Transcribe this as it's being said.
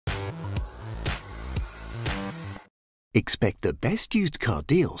Expect the best used car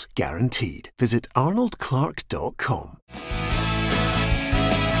deals guaranteed. Visit arnoldclark.com.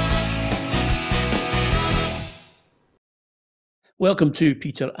 Welcome to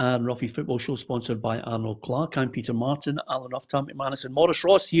Peter and Roughie's Football Show, sponsored by Arnold Clark. I'm Peter Martin, Alan Ruff, Tam McManus and Maurice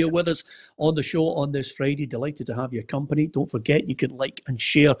Ross here with us on the show on this Friday. Delighted to have your company. Don't forget, you can like and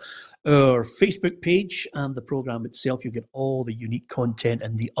share our Facebook page and the programme itself. You get all the unique content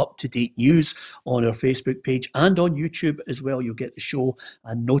and the up-to-date news on our Facebook page and on YouTube as well. You'll get the show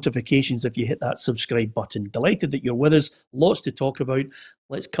and notifications if you hit that subscribe button. Delighted that you're with us. Lots to talk about.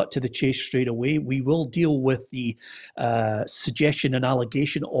 Let's cut to the chase straight away. We will deal with the suggestion and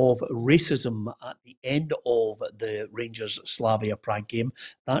allegation of racism at the end of the Rangers-Slavia Prague game.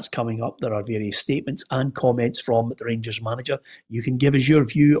 That's coming up. There are various statements and comments from the Rangers manager. You can give us your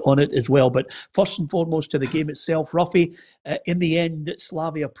view on it as well. But first and foremost to the game itself, Roughie, in the end,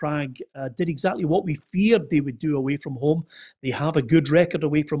 Slavia Prague did exactly what we feared they would do away from home. They have a good record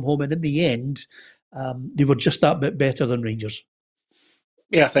away from home, and in the end, they were just that bit better than Rangers.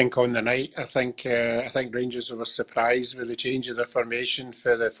 Yeah, I think on the night, I think Rangers were surprised with the change of their formation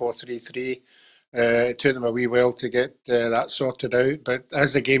for the 4-3-3. It took them a wee while to get that sorted out, but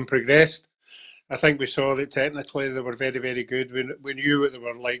as the game progressed, I think we saw that technically they were very, very good. We knew what they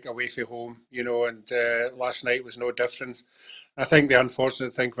were like away from home, and last night was no difference. I think the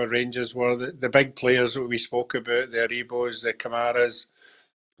unfortunate thing for Rangers were the big players that we spoke about, the Aribos, the Camaras,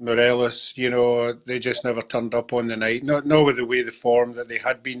 Morelos, they just never turned up on the night. Not with the form that they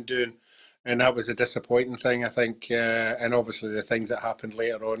had been doing, and that was a disappointing thing, I think. And obviously the things that happened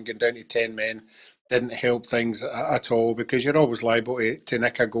later on, getting down to 10 men, didn't help things at all, because you're always liable to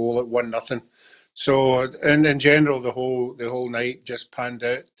nick a goal at 1-0. So, and in general, the whole night just panned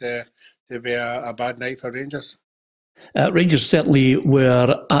out to be a bad night for Rangers. Rangers certainly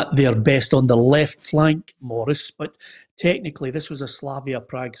were at their best on the left flank, Maurice, but technically this was a Slavia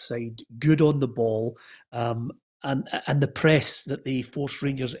Prague side, good on the ball, and the press that they forced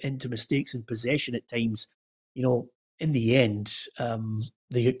Rangers into mistakes in possession at times, in the end,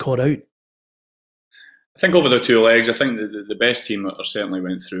 they get caught out. I think over the two legs, I think the best team certainly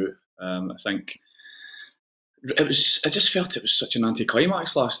went through. I think I just felt it was such an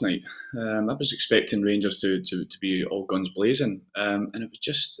anticlimax last night. I was expecting Rangers to be all guns blazing, and it was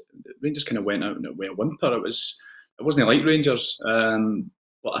just Rangers kind of went out with a whimper. It wasn't like Rangers,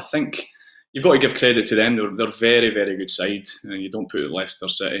 but I think you've got to give credit to them. They're very, very good side. You don't put Leicester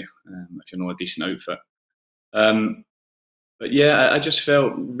City if you're not a decent outfit. But yeah, I just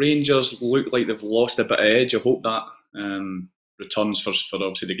felt Rangers look like they've lost a bit of edge. I hope that returns for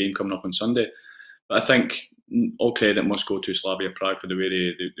obviously the game coming up on Sunday. But I think all credit must go to Slavia Prague for the way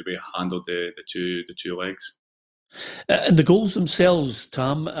they handled the two legs. And the goals themselves,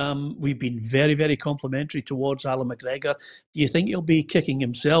 Tam, we've been very, very complimentary towards Alan McGregor. Do you think he'll be kicking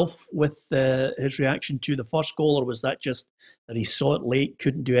himself with his reaction to the first goal, or was that just that he saw it late,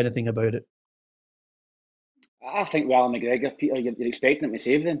 couldn't do anything about it? I think with Alan McGregor, Peter, you're expecting him to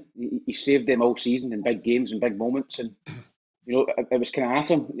save them. He saved them all season in big games and big moments, and it was kind of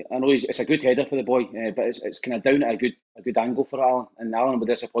at him. I know it's a good header for the boy, but it's kind of down at a good angle for Alan, and Alan was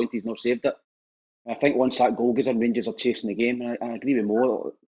disappointed he's not saved it. And I think once that goal goes in, Rangers are chasing the game, and I agree with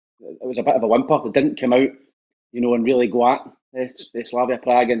Mo. It was a bit of a whimper. They didn't come out, and really go at Slavia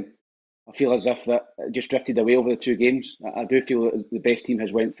Prague, and I feel as if that it just drifted away over the two games. I do feel that the best team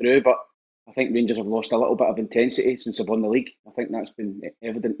has went through, but I think Rangers have lost a little bit of intensity since they've won the league. I think that's been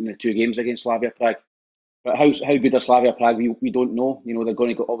evident in the two games against Slavia Prague. But how good are Slavia Prague, we don't know. They're going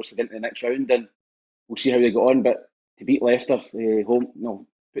to go obviously into the next round, and we'll see how they go on. But to beat Leicester home,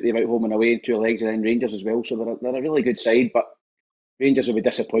 put them out home and away in two legs, and then Rangers as well. So they're a really good side. But Rangers will be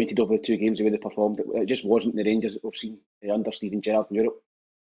disappointed over the two games the way they performed. It just wasn't the Rangers that we've seen under Steven Gerrard in Europe.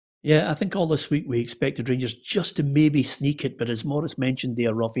 Yeah, I think all this week we expected Rangers just to maybe sneak it, but as Maurice mentioned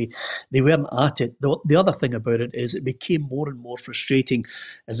there, Roughie, they weren't at it. The other thing about it is it became more and more frustrating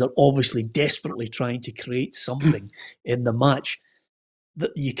as they're obviously desperately trying to create something in the match.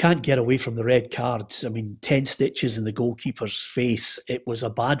 You can't get away from the red card. 10 stitches in the goalkeeper's face. It was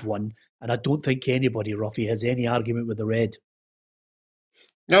a bad one, and I don't think anybody, Roughie, has any argument with the red.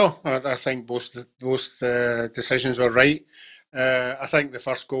 No, I think both decisions were right. I think the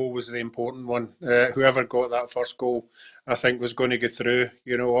first goal was the important one. Whoever got that first goal, I think, was going to go through.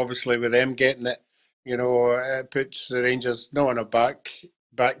 Obviously with them getting it, it puts the Rangers not on a back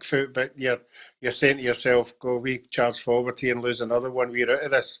foot, but you're saying to yourself, go, we charge forward here and lose another one, we're out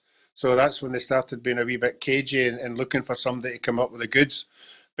of this. So that's when they started being a wee bit cagey and looking for somebody to come up with the goods.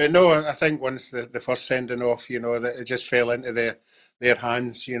 But no, I think once the first sending off, that it just fell into their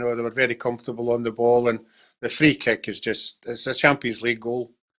hands. They were very comfortable on the ball, and the free kick is it's a Champions League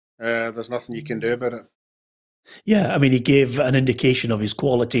goal. There's nothing you can do about it. Yeah, I mean, he gave an indication of his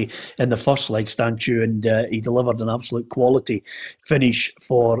quality in the first leg, Stanchu, and he delivered an absolute quality finish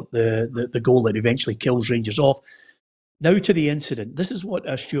for the goal that eventually kills Rangers off. Now to the incident. This is what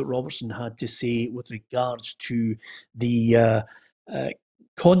Stuart Robertson had to say with regards to the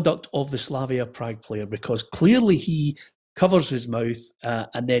conduct of the Slavia Prague player, because clearly he covers his mouth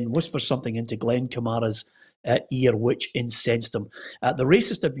and then whispers something into Glenn Kamara's ear, which incensed him. The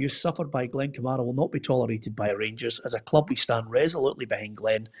racist abuse suffered by Glenn Kamara will not be tolerated by Rangers. As a club, we stand resolutely behind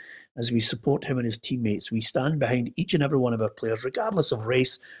Glenn as we support him and his teammates. We stand behind each and every one of our players, regardless of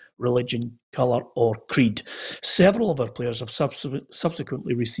race, religion, colour or creed. Several of our players have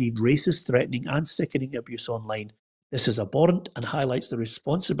subsequently received racist, threatening and sickening abuse online. This is abhorrent and highlights the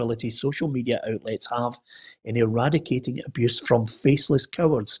responsibility social media outlets have in eradicating abuse from faceless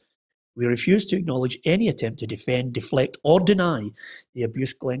cowards. We refuse to acknowledge any attempt to defend, deflect or deny the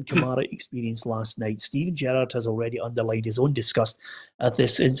abuse Glenn Kamara experienced last night. Steven Gerrard has already underlined his own disgust at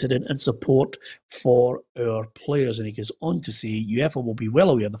this incident and support for our players. And he goes on to say, UEFA will be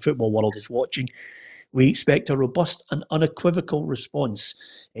well aware the football world is watching. We expect a robust and unequivocal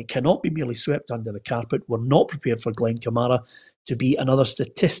response. It cannot be merely swept under the carpet. We're not prepared for Glenn Kamara to be another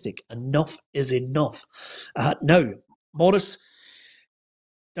statistic. Enough is enough. Now, Morris,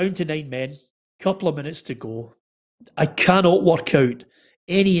 down to 9 men, couple of minutes to go. I cannot work out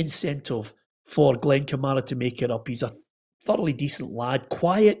any incentive for Glenn Kamara to make it up. He's a thoroughly decent lad,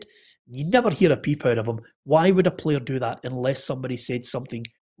 quiet. You never hear a peep out of him. Why would a player do that unless somebody said something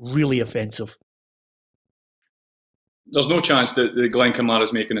really offensive? There's no chance that Glenn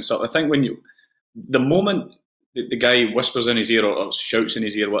Kamara's making this up. I think the moment the guy whispers in his ear or shouts in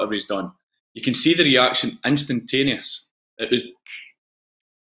his ear, whatever he's done, you can see the reaction instantaneous.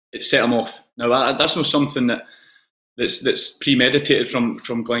 It set him off. Now that's not something that's premeditated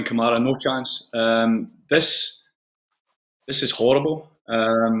from Glenn Kamara. No chance. This is horrible,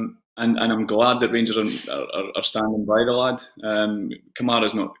 and I'm glad that Rangers are standing by the lad.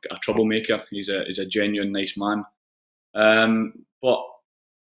 Kamara's not a troublemaker. He's a genuine nice man. But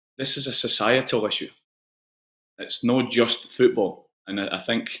this is a societal issue. It's not just football, and I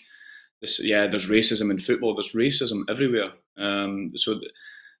think there's racism in football. There's racism everywhere. So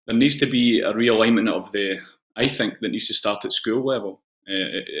there needs to be a realignment of I think that needs to start at school level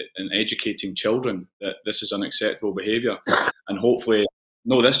in educating children that this is unacceptable behaviour, and hopefully,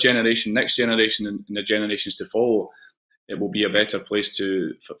 this generation, next generation, and the generations to follow, it will be a better place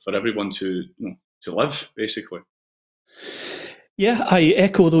for everyone to live, basically. Yeah, I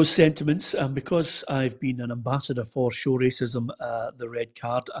echo those sentiments, and because I've been an ambassador for Show Racism, the Red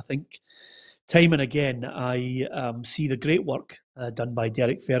Card, I think time and again I see the great work done by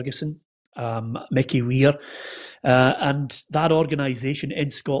Derek Ferguson, Mickey Weir, and that organisation in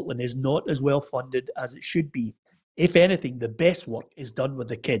Scotland is not as well funded as it should be. If anything, the best work is done with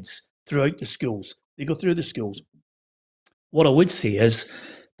the kids throughout the schools. They go through the schools. What I would say is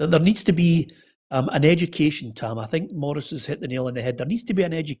that there needs to be an education, Tam. I think Morris has hit the nail on the head. There needs to be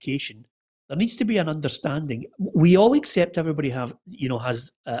an education. There needs to be an understanding. We all accept everybody has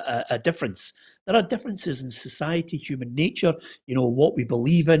a difference. There are differences in society, human nature, what we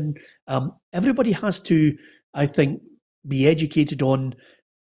believe in. Everybody has to, I think, be educated on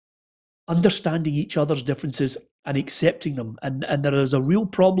understanding each other's differences and accepting them. And there is a real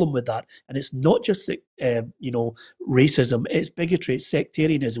problem with that. And it's not just, racism, it's bigotry, it's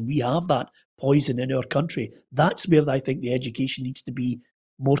sectarianism. We have that poison in our country. That's where I think the education needs to be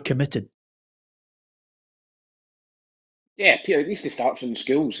more committed. Yeah, Peter, it needs to start from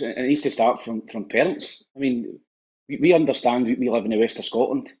schools, and it needs to start from parents. I mean, we understand we live in the west of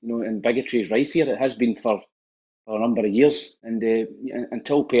Scotland, and bigotry is rife here. It has been for a number of years, and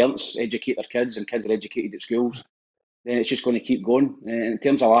until parents educate their kids and kids are educated at schools, then it's just going to keep going. In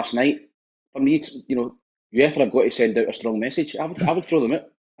terms of last night, for me, it's, UEFA have got to send out a strong message. I would throw them out.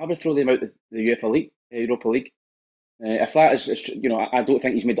 I would throw them out the UEFA League, Europa League. If that is, I don't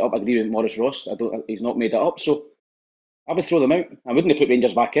think he's made it up. I agree with Maurice Ross. He's not made it up. So I would throw them out. I wouldn't have put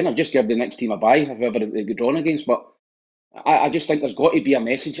Rangers back in. I'd just give the next team a bye, whoever they get drawn against. But I just think there's got to be a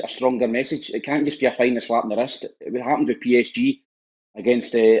message, a stronger message. It can't just be a fine and slap in the wrist. It happened with PSG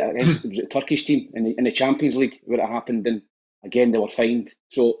against the Turkish team in the Champions League, where it happened, and again they were fined.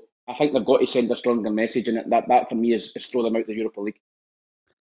 So I think they've got to send a stronger message, and that for me is throw them out the Europa League.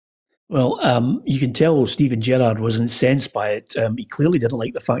 Well, you can tell Steven Gerrard was incensed by it. He clearly didn't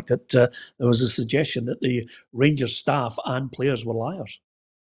like the fact that there was a suggestion that the Rangers staff and players were liars.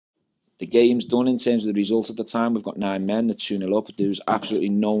 The game's done in terms of the result at the time. We've got 9 men, they're 2-0 up. There's absolutely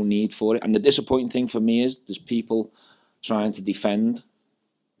no need for it. And the disappointing thing for me is there's people trying to defend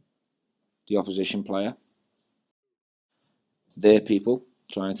the opposition player. They're people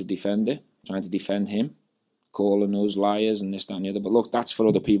trying to defend it, trying to defend him, calling us liars and this, that and the other. But look, that's for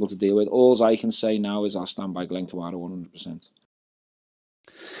other people to deal with. All I can say now is I'll stand by Glenn Kamara 100%.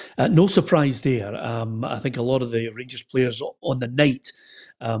 No surprise there. I think a lot of the Rangers players on the night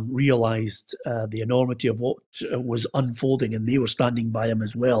realised the enormity of what was unfolding, and they were standing by him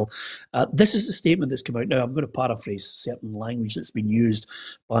as well. This is the statement that's come out. Now, I'm going to paraphrase certain language that's been used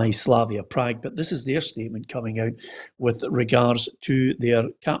by Slavia Prague, but this is their statement coming out with regards to their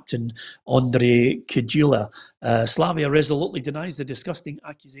captain, Andrei Kudula. Slavia resolutely denies the disgusting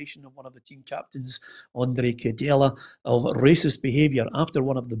accusation of one of the team captains, Andrei Kudela, of racist behaviour. After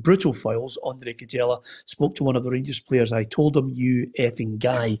one of the brutal fouls, Andrei Kudela spoke to one of the Rangers players. I told him, "You effing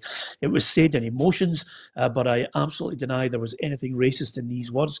guy." It was said in emotions, but I absolutely deny there was anything racist in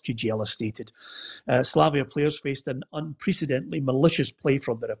these words, Kudela stated. Slavia players faced an unprecedentedly malicious play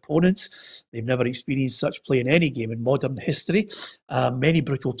from their opponents. They've never experienced such play in any game in modern history. Many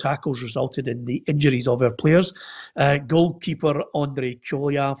brutal tackles resulted in the injuries of our players. Goalkeeper Andrei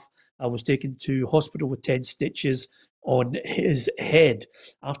Kolyav was taken to hospital with 10 stitches on his head.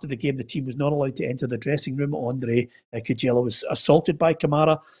 After the game, the team was not allowed to enter the dressing room. Andrei Kudela was assaulted by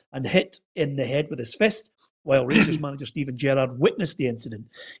Kamara and hit in the head with his fist, while Rangers manager Steven Gerrard witnessed the incident.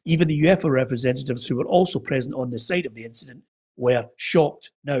 Even the UEFA representatives who were also present on the site of the incident were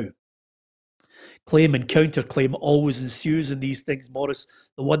shocked. Now, claim and counterclaim always ensues in these things, Morris.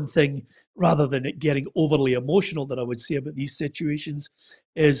 The one thing, rather than it getting overly emotional, that I would say about these situations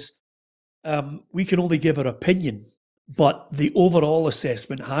is we can only give our opinion, but the overall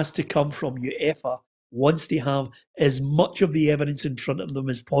assessment has to come from UEFA once they have as much of the evidence in front of them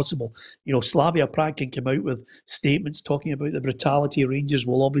as possible. You know, Slavia Prague can come out with statements talking about the brutality. Rangers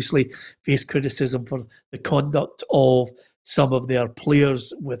will obviously face criticism for the conduct of some of their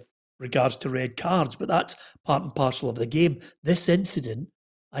players with regards to red cards, but that's part and parcel of the game. This incident,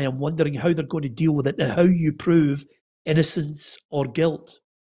 I am wondering how they're going to deal with it and how you prove innocence or guilt.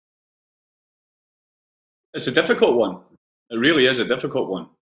 It's a difficult one. It really is a difficult one,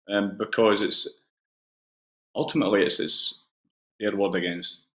 because it's ultimately it's their word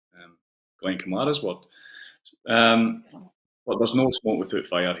against Glenn Kamara's word. But there's no smoke without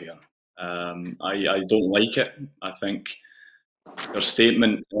fire here. I don't like it. I think their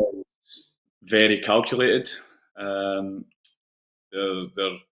statement is very calculated. I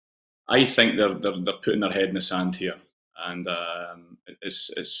think they're putting their head in the sand here, and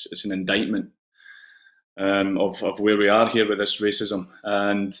it's an indictment of where we are here with this racism.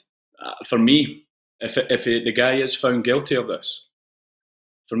 And for me, if the guy is found guilty of this,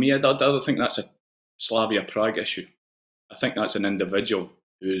 for me, I don't think that's a Slavia Prague issue. I think that's an individual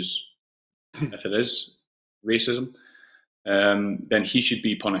who's, if it is racism, then he should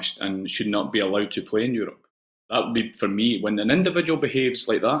be punished and should not be allowed to play in Europe. That would be, for me, when an individual behaves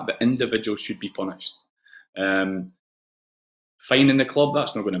like that, the individual should be punished. Fining the club,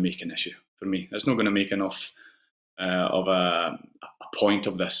 that's not going to make an issue for me. That's not going to make enough of a point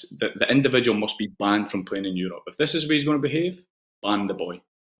of this. The individual must be banned from playing in Europe. If this is where he's going to behave, ban the boy,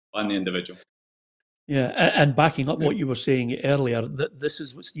 ban the individual. Yeah, and backing up what you were saying earlier, that this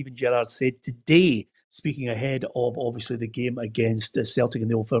is what Steven Gerrard said today, speaking ahead of obviously the game against Celtic in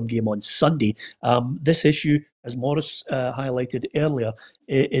the Old Firm game on Sunday. This issue, as Morris highlighted earlier,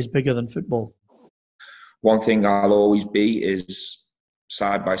 is bigger than football. One thing I'll always be is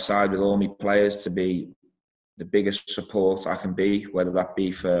side by side with all my players, to be the biggest support I can be, whether that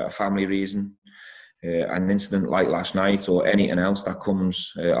be for a family reason, an incident like last night, or anything else that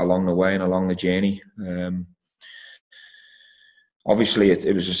comes along the way and along the journey. Obviously,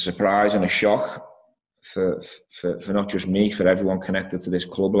 it was a surprise and a shock for not just me, for everyone connected to this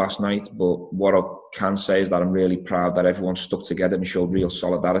club last night. But what I can say is that I'm really proud that everyone stuck together and showed real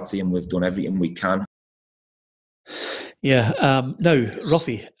solidarity, and we've done everything we can. Yeah. Now,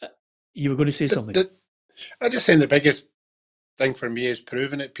 Roughie, you were going to say something. I'm just saying the biggest thing for me is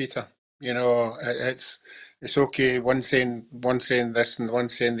proving it, Peter. You know, it's okay, one saying this and one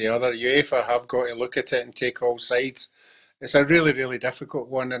saying the other. UEFA have got to look at it and take all sides. It's a really, really difficult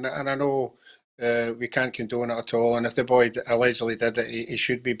one, and I know we can't condone it at all. And if the boy allegedly did it, he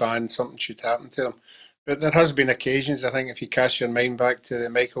should be banned. Something should happen to him. But there has been occasions, I think, if you cast your mind back to the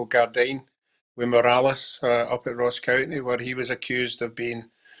Michael Gardyne with Morales up at Ross County, where he was accused of being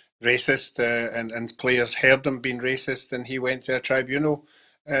racist, and players heard him being racist, and he went to a tribunal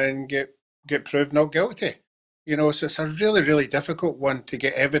and get proved not guilty. So it's a really, really difficult one to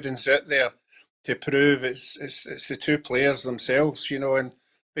get evidence out there to prove it's the two players themselves,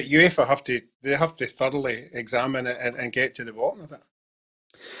 but UEFA have to thoroughly examine it and get to the bottom of it.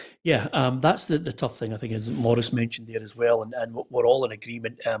 Yeah, that's the tough thing, I think, as Morris mentioned there as well, and we're all in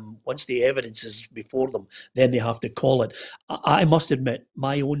agreement. Once the evidence is before them, then they have to call it. I must admit,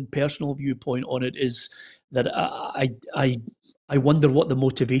 my own personal viewpoint on it is that I wonder what the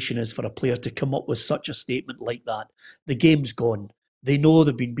motivation is for a player to come up with such a statement like that. The game's gone. They know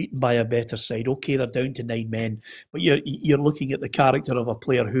they've been beaten by a better side. Okay, they're down to 9 men, but you're looking at the character of a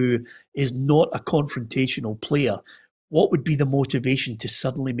player who is not a confrontational player. What would be the motivation to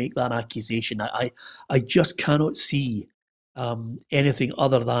suddenly make that accusation? I just cannot see anything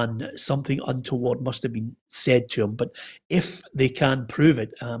other than something untoward must have been said to him. But if they can prove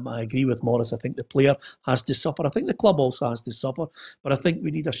it, I agree with Morris. I think the player has to suffer. I think the club also has to suffer. But I think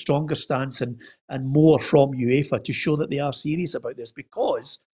we need a stronger stance and more from UEFA to show that they are serious about this,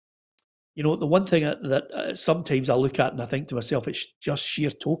 because the one thing that sometimes I look at and I think to myself, it's just sheer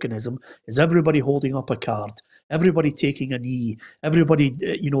tokenism, is everybody holding up a card, everybody taking a knee, everybody,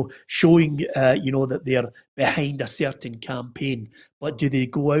 showing, that they're behind a certain campaign. But do they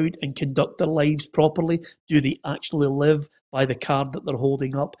go out and conduct their lives properly? Do they actually live by the card that they're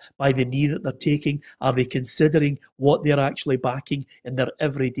holding up, by the knee that they're taking? Are they considering what they're actually backing in their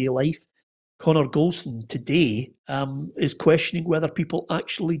everyday life? Connor Golson today is questioning whether people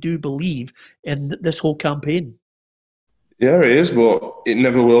actually do believe in this whole campaign. Yeah, it is, but it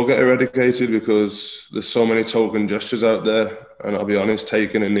never will get eradicated because there's so many token gestures out there. And I'll be honest,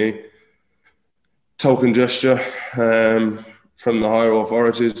 taking a knee, token gesture from the higher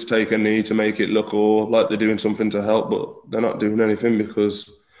authorities, take a knee to make it look all like they're doing something to help, but they're not doing anything, because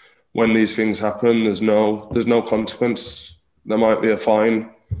when these things happen, there's no consequence. There might be a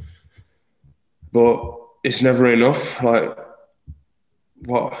fine, but it's never enough. Like,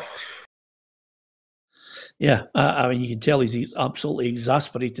 what? Yeah, I mean, you can tell he's absolutely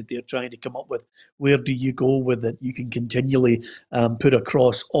exasperated. They're trying to come up with, where do you go with it? You can continually put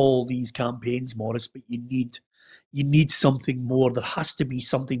across all these campaigns, Morris, but you need something more. There has to be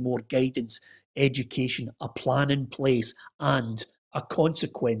something more: guidance, education, a plan in place, and a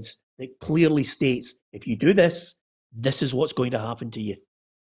consequence that clearly states, if you do this, this is what's going to happen to you.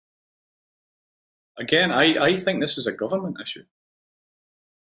 Again, I think this is a government issue.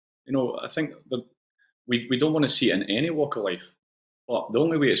 I think that we don't want to see it in any walk of life, but the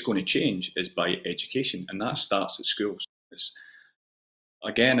only way it's going to change is by education, and that starts at schools.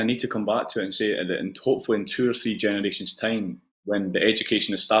 Again, I need to come back to it and say that, and hopefully in 2 or 3 generations' time, when the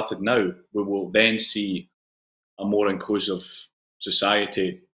education has started now, we will then see a more inclusive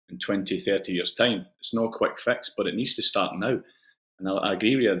society in 20, 30 years' time. It's not a quick fix, but it needs to start now. And I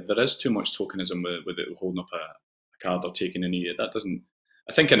agree with you, there is too much tokenism with it holding up a card or taking a knee. That doesn't,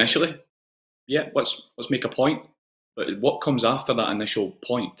 I think initially, yeah, let's make a point. But what comes after that initial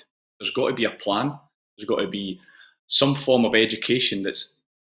point? There's got to be a plan. There's got to be some form of education that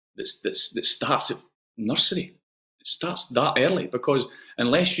starts at nursery. It starts that early, because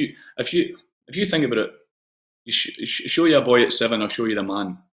unless if you think about it, you show you a boy at 7, I'll show you the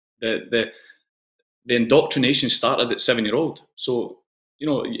man. The indoctrination started at 7-year-old. So,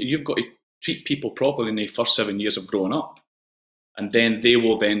 you've got to treat people properly in the first 7 years of growing up. And then they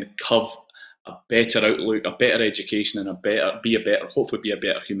will then have a better outlook, a better education, and hopefully be a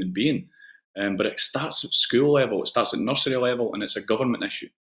better human being. But it starts at school level, it starts at nursery level, and it's a government issue.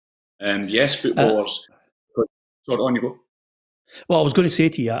 Yes, footballers. Sorry, on you go. Well, I was going to say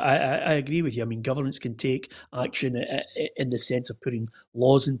to you, I agree with you. I mean, governments can take action in the sense of putting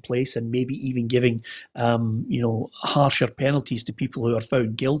laws in place and maybe even giving, harsher penalties to people who are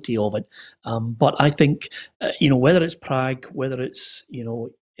found guilty of it. But I think, whether it's Prague, whether it's,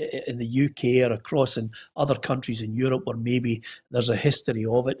 in the UK or across in other countries in Europe where maybe there's a history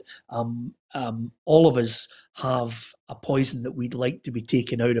of it, all of us have a poison that we'd like to be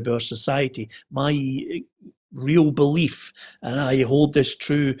taken out of our society. My real belief, and I hold this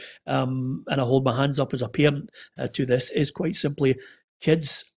true, and I hold my hands up as a parent to this, is quite simply,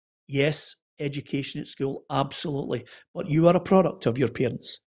 kids, yes, education at school, absolutely, but you are a product of your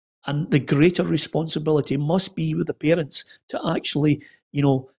parents. And the greater responsibility must be with the parents to actually,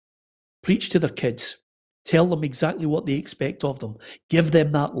 preach to their kids, tell them exactly what they expect of them, give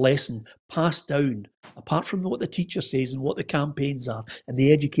them that lesson, passed down, apart from what the teacher says and what the campaigns are and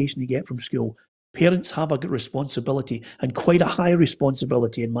the education they get from school. Parents have a responsibility, and quite a high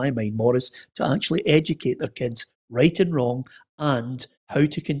responsibility in my mind, Morris, to actually educate their kids right and wrong, and how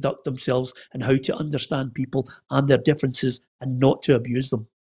to conduct themselves and how to understand people and their differences and not to abuse them.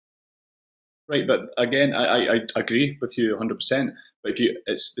 Right, but again, I agree with you 100%. But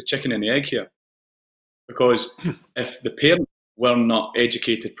it's the chicken and the egg here, because if the parents were not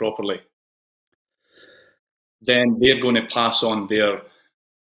educated properly, then they're going to pass on their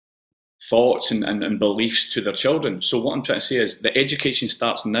thoughts and beliefs to their children. So what I'm trying to say is the education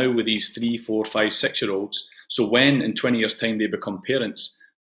starts now with these 3, 4, 5, 6-year-olds. So when in 20 years' time they become parents,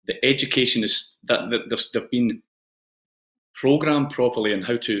 the education is that they've been programmed properly in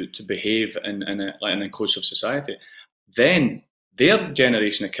how to behave in an inclusive society. Then their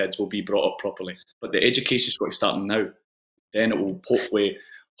generation of kids will be brought up properly. But the education's got to start now. Then it will hopefully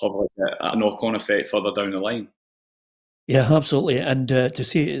have like a knock-on effect further down the line. Yeah, absolutely. And to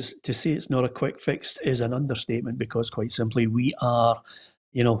say it's not a quick fix is an understatement, because quite simply we are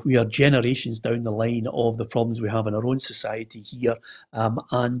generations down the line of the problems we have in our own society here,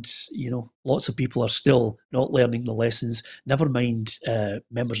 and lots of people are still not learning the lessons. Never mind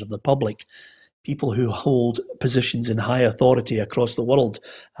members of the public. People who hold positions in high authority across the world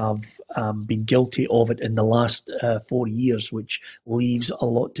have been guilty of it in the last 4 years, which leaves a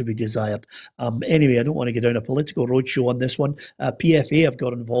lot to be desired. Anyway, I don't want to get down a political roadshow on this one. PFA have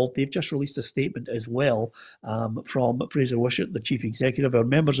got involved. They've just released a statement as well from Fraser Wishart, the chief executive. Our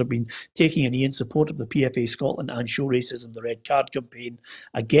members have been taking a knee in support of the PFA Scotland and Show Racism, the Red Card campaign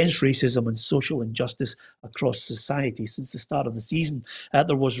against racism and social injustice across society since the start of the season.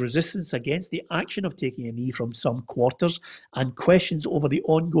 There was resistance against the action of taking a knee from some quarters, and questions over the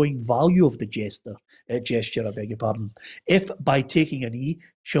ongoing value of the gesture, I beg your pardon. If by taking a knee,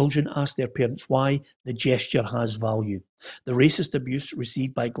 children ask their parents why, the gesture has value. The racist abuse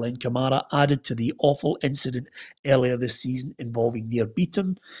received by Glenn Kamara added to the awful incident earlier this season involving Nir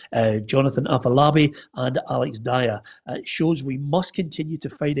Beaton, Jonathan Afolabi and Alex Dyer. It shows we must continue to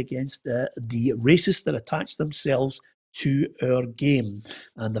fight against the racists that attach themselves to our game.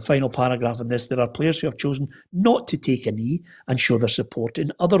 And the final paragraph in this: there are players who have chosen not to take a knee and show their support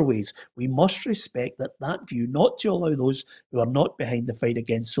in other ways. We must respect that view, not to allow those who are not behind the fight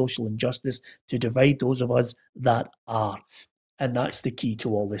against social injustice to divide those of us that are. And that's the key to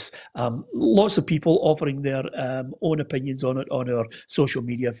all this. Lots of people offering their own opinions on it on our social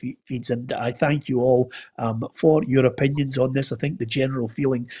media feeds. And I thank you all for your opinions on this. I think the general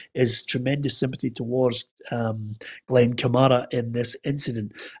feeling is tremendous sympathy towards Glenn Kamara in this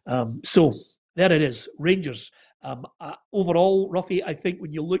incident. So there it is. Rangers. Overall, Roughie, I think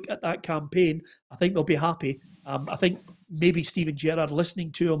when you look at that campaign, I think they'll be happy. I think maybe Steven Gerrard,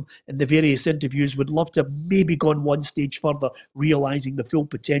 listening to him in the various interviews, would love to have maybe gone one stage further, realising the full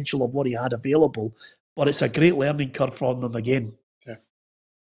potential of what he had available. But it's a great learning curve from them again. Yeah,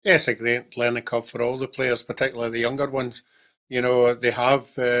 it's a great learning curve for all the players, particularly the younger ones. They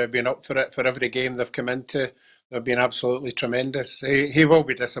have been up for it for every game they've come into. They've been absolutely tremendous. He will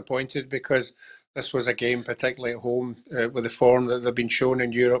be disappointed, because this was a game, particularly at home, with the form that they've been shown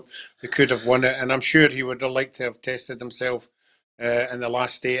in Europe. They could have won it, and I'm sure he would have liked to have tested himself in the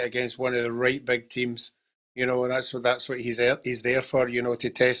last 8 against one of the right big teams. That's what he's there for. To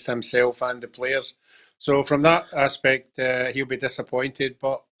test himself and the players. So from that aspect, he'll be disappointed.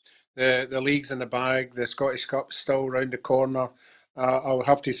 But the league's in the bag. The Scottish Cup's still round the corner. I'll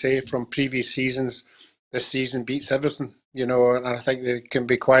have to say, from previous seasons, this season beats everything. And I think they can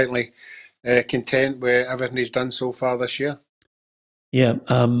be quietly content with everything he's done so far this year. Yeah.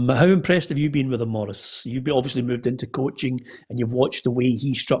 How impressed have you been with him, Morris? You've obviously moved into coaching and you've watched the way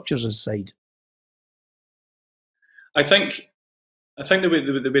he structures his side. I think the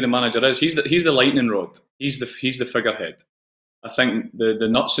way the manager is, he's the lightning rod. He's the figurehead. I think the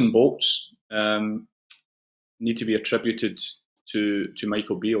nuts and bolts need to be attributed to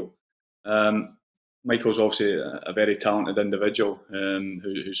Michael Beale. Michael's obviously a very talented individual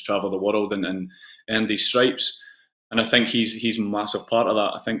who's travelled the world and earned these stripes, and I think he's a massive part of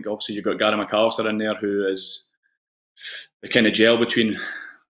that. I think obviously you've got Gary McAllister in there, who is the kind of gel between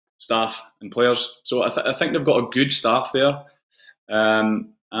staff and players. So I think they've got a good staff there.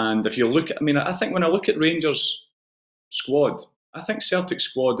 And if you look at, I think when I look at Rangers' squad, I think Celtic's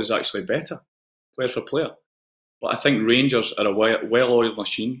squad is actually better, player for player. But I think Rangers are a well-oiled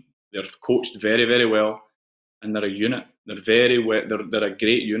machine. They're coached very, very well, and they're a unit. They're they're a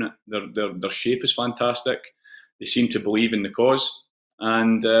great unit. Their shape is fantastic. They seem to believe in the cause,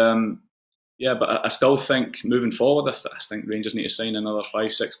 and but I still think moving forward, I think Rangers need to sign another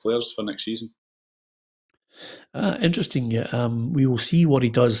 5-6 players for next season. Interesting. We will see what he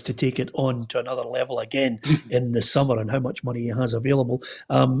does to take it on to another level again in the summer and how much money he has available.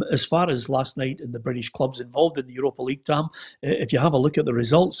 As far as last night and the British clubs involved in the Europa League, Tam, if you have a look at the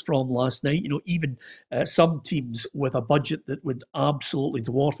results from last night, even some teams with a budget that would absolutely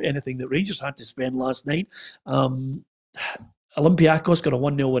dwarf anything that Rangers had to spend last night. Olympiacos got a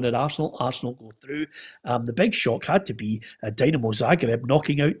 1-0 win at Arsenal. Arsenal go through. The big shock had to be Dynamo Zagreb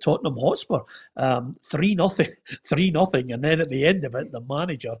knocking out Tottenham Hotspur 3-0, 3-0, and then at the end of it, the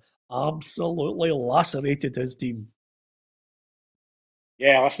manager absolutely lacerated his team.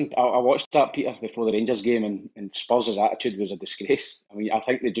 Yeah, listen, I watched that, Peter, before the Rangers game, and Spurs' attitude was a disgrace. I mean, I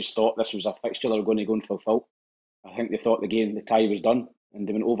think they just thought this was a fixture they were going to go and fulfil. I think they thought the tie was done, and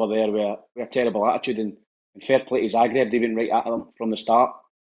they went over there with a terrible attitude. And fair play to Zagreb, they went right at them from the start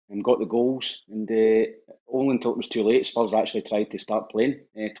and got the goals. And only until it was too late, Spurs actually tried to start playing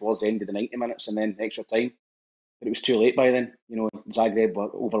towards the end of the 90 minutes and then extra time. But it was too late by then. Zagreb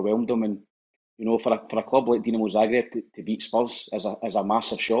overwhelmed them, and for a club like Dinamo Zagreb to beat Spurs is a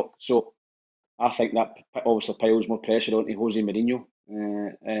massive shock. So I think that obviously piles more pressure onto Jose Mourinho,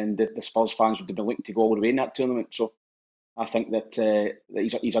 and the Spurs fans would have been looking to go all the way in that tournament. So I think that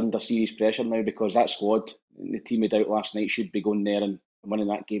he's under serious pressure now, because that squad, the team made out last night, should be going there and winning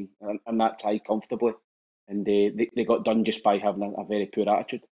that game and that tie comfortably. And they got done just by having a very poor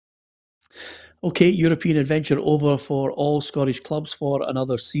attitude. Okay, European adventure over for all Scottish clubs for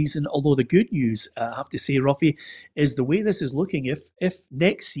another season. Although the good news, I have to say, Roughie, is the way this is looking. If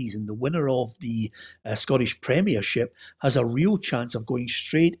next season the winner of the Scottish Premiership has a real chance of going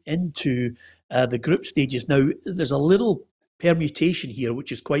straight into the group stages. Now, there's a little permutation here,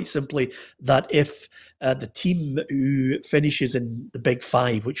 which is quite simply that if the team who finishes in the Big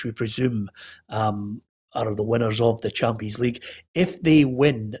Five, which we presume are the winners of the Champions League, if they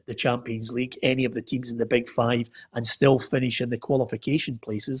win the Champions League, any of the teams in the Big Five, and still finish in the qualification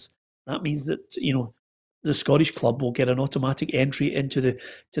places, that means that the Scottish club will get an automatic entry into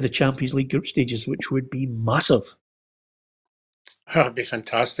the Champions League group stages, which would be massive. That'd be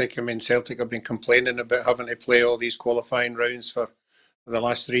fantastic. I mean, Celtic have been complaining about having to play all these qualifying rounds for the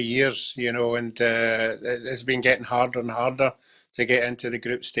last 3 years, and it's been getting harder and harder to get into the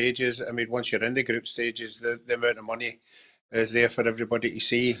group stages. I mean, once you're in the group stages, the amount of money is there for everybody to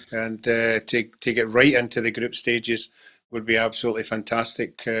see, and to get right into the group stages would be absolutely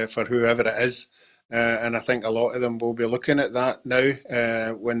fantastic for whoever it is. And I think a lot of them will be looking at that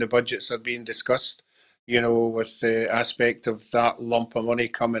now when the budgets are being discussed, with the aspect of that lump of money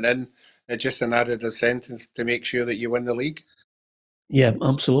coming in. It's just an added incentive to make sure that you win the league. Yeah,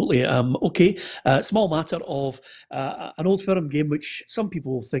 absolutely. Okay, small matter of an Old Firm game, which some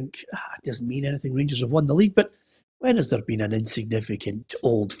people think doesn't mean anything. Rangers have won the league, but when has there been an insignificant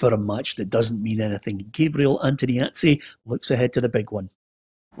Old Firm match that doesn't mean anything? Gabriel Antoniazzi looks ahead to the big one.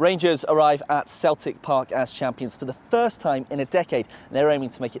 Rangers arrive at Celtic Park as champions for the first time in a decade. They're aiming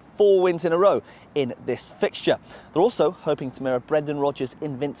to make it 4 wins in a row in this fixture. They're also hoping to mirror Brendan Rodgers'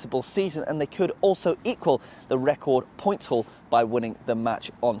 invincible season, and they could also equal the record points haul by winning the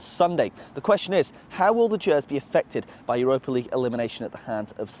match on Sunday. The question is, how will the Gers be affected by Europa League elimination at the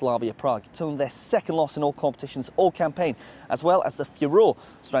hands of Slavia Prague? It's only their second loss in all competitions all campaign, as well as the furore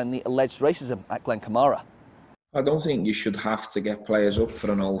surrounding the alleged racism at Glen Kamara. I don't think you should have to get players up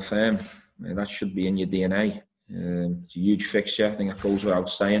for an Old Firm. That should be in your DNA. It's a huge fixture. I think that goes without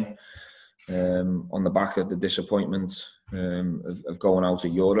saying. On the back of the disappointment of going out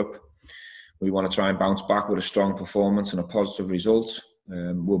of Europe, we want to try and bounce back with a strong performance and a positive result.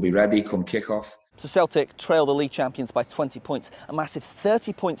 We'll be ready come kick-off. So Celtic trail the league champions by 20 points, a massive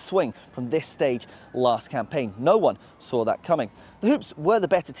 30-point swing from this stage last campaign. No one saw that coming. The Hoops were the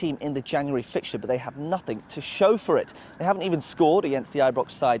better team in the January fixture, but they have nothing to show for it. They haven't even scored against the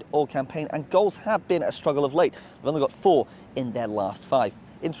Ibrox side all campaign, and goals have been a struggle of late. They've only got 4 in their last 5.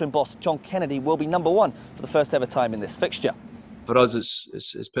 Interim boss John Kennedy will be number 1 for the first ever time in this fixture. For us,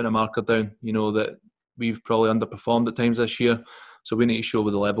 it's putting a marker down, that we've probably underperformed at times this year. So we need to show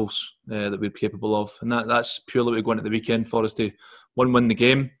with the levels that we're capable of. And that's purely what we're going at the weekend for us to win the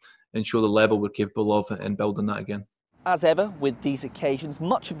game and show the level we're capable of and building that again. As ever with these occasions,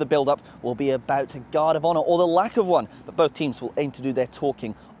 much of the build-up will be about a guard of honour or the lack of one, but both teams will aim to do their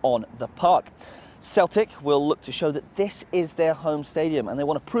talking on the park. Celtic will look to show that this is their home stadium, and they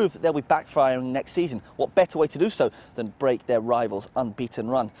want to prove that they'll be backfiring next season. What better way to do so than break their rivals' unbeaten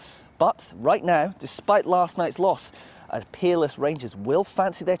run? But right now, despite last night's loss, peerless Rangers will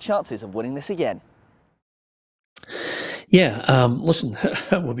fancy their chances of winning this again. Yeah, listen,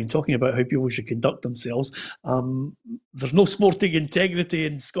 we've been talking about how people should conduct themselves. There's no sporting integrity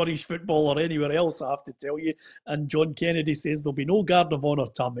in Scottish football or anywhere else, I have to tell you. And John Kennedy says there'll be no guard of honour,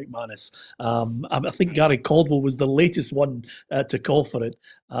 Tam McManus. I think Gary Caldwell was the latest one to call for it.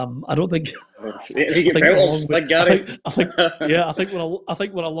 I don't think. He gets belters, like Gary. I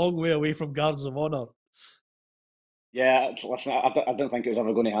think we're a long way away from guards of honour. Yeah, listen, I don't think it was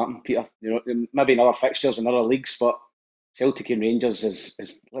ever going to happen, Peter. You know, maybe in other fixtures and other leagues, but Celtic and Rangers is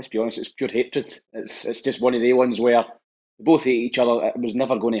let's be honest, it's pure hatred. It's just one of the ones where they both hate each other. It was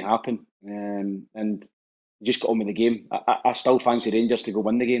never going to happen, and you just got on with the game. I still fancy Rangers to go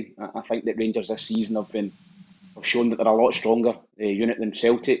win the game. I think that Rangers this season have shown that they're a lot stronger unit than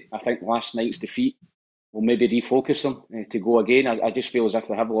Celtic. I think last night's defeat will maybe refocus them to go again. I just feel as if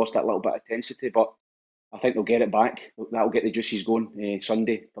they have lost that little bit of intensity, but I think they'll get it back. That'll get the juices going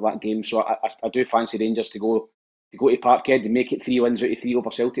Sunday for that game. So I do fancy Rangers to go to Parkhead and make it 3 wins out of 3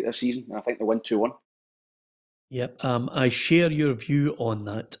 over Celtic this season. And I think they'll win 2-1. Yep, I share your view on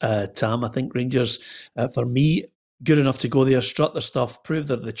that, Tam. I think Rangers, for me, good enough to go there, strut their stuff, prove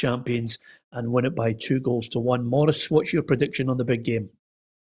they're the champions, and win it by 2-1. Morris, what's your prediction on the big game?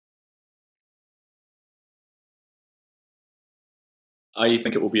 I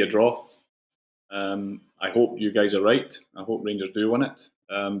think it will be a draw. I hope you guys are right. I hope Rangers do win it.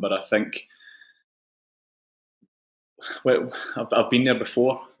 But I think, well, I've been there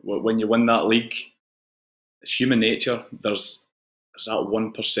before. When you win that league, it's human nature. There's that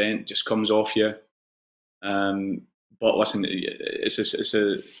 1% just comes off you. But listen, it's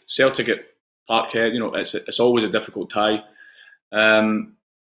a Celtic at Parkhead. You know, it's always a difficult tie.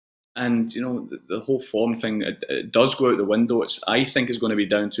 And you know, the whole form thing, it does go out the window. I think it's going to be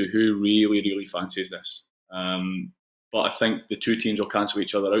down to who really fancies this. But I think the two teams will cancel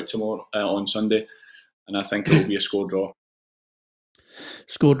each other out tomorrow on Sunday, and I think it will be a score draw.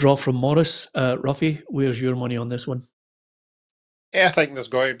 Score draw from Morris. Roughie, where's your money on this one? Yeah, I think there's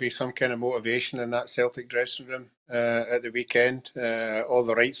got to be some kind of motivation in that Celtic dressing room at the weekend. All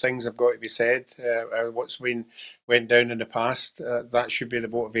the right things have got to be said. What's went down in the past, that should be the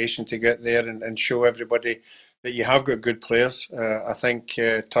motivation to get there and show everybody that you have got good players. I think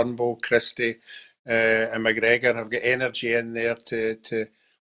Turnbull, Christie and McGregor have got energy in there to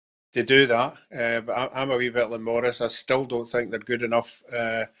do that. But I'm a wee bit like Morris. I still don't think they're good enough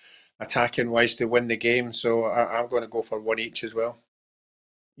attacking wise to win the game, so I'm going to go for 1 each as well.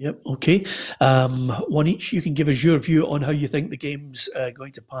 Yep, okay. 1 each. You can give us your view on how you think the game's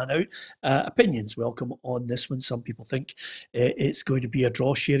going to pan out. Opinions welcome on this one. Some people think it's going to be a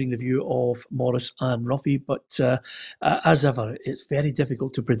draw, sharing the view of Morris and Roughie, but as ever, it's very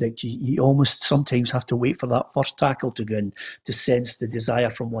difficult to predict. You almost sometimes have to wait for that first tackle to go in to sense the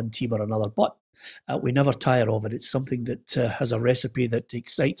desire from one team or another, but we never tire of it. It's something that has a recipe that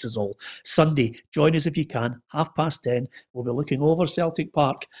excites us all. Sunday, join us if you can, 10:30. We'll be looking over Celtic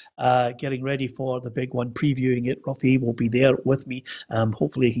Park, getting ready for the big one, previewing it. Roughie will be there with me.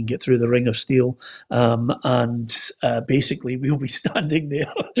 Hopefully he can get through the ring of steel. And basically we'll be standing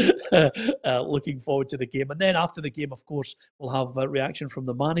there looking forward to the game. And then after the game, of course, we'll have a reaction from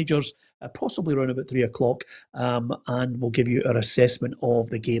the managers, possibly around about 3 o'clock. And we'll give you our assessment of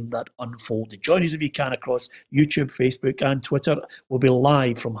the game that unfolded. Join us if you can across YouTube, Facebook and Twitter. We'll be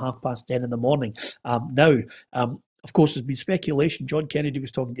live from 10:30 in the morning. Of course, there's been speculation. John Kennedy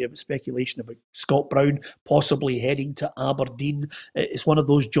was talking to you about speculation about Scott Brown possibly heading to Aberdeen. It's one of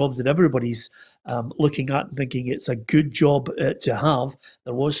those jobs that everybody's looking at and thinking it's a good job to have.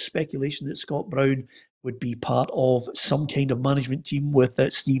 There was speculation that Scott Brown would be part of some kind of management team with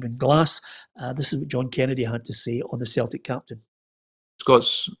Stephen Glass. This is what John Kennedy had to say on the Celtic captain.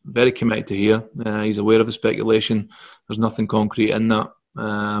 Scott's very committed to here. He's aware of the speculation. There's nothing concrete in that.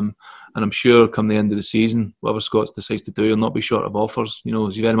 And I'm sure come the end of the season, whatever Scott decides to do, he'll not be short of offers. You know,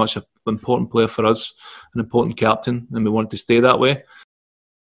 he's very much an important player for us, an important captain, and we want it to stay that way.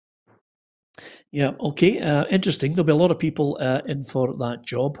 Yeah, okay. Interesting. There'll be a lot of people in for that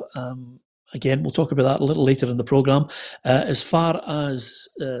job. Again, we'll talk about that a little later in the programme. As far as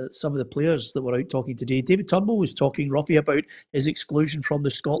some of the players that were out talking today, David Turnbull was talking, Roughie, about his exclusion from the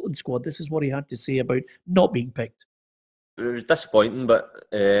Scotland squad. This is what he had to say about not being picked. It was disappointing, but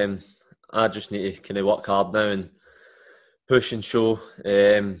I just need to kind of work hard now and push and show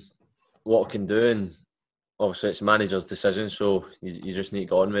what I can do. And obviously, it's the manager's decision, so you just need to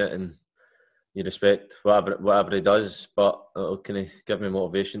go on with it and you respect whatever he does. But it'll kind of give me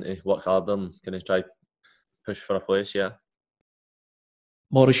motivation to work harder and kind of try push for a place. Yeah.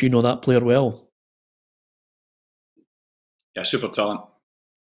 Morris, you know that player well. Yeah, super talent.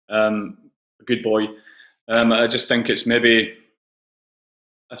 A good boy. I just think it's maybe.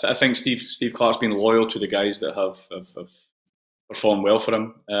 I think Steve Clarke's been loyal to the guys that have performed well for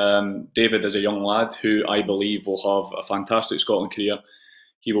him. David is a young lad who I believe will have a fantastic Scotland career.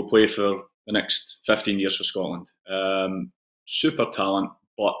 He will play for the next 15 years for Scotland. Super talent,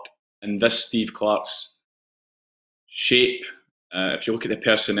 but in this Steve Clarke's shape, if you look at the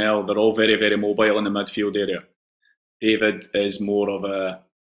personnel, they're all very, very mobile in the midfield area. David is more of a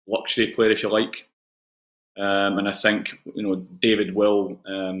luxury player, if you like. And I think David will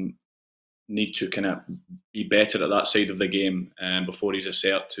need to kind of be better at that side of the game before he's a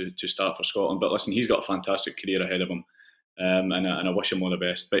cert to start for Scotland. But listen, he's got a fantastic career ahead of him, and I wish him all the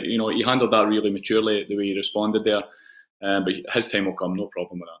best. But he handled that really maturely, the way he responded there. But his time will come, no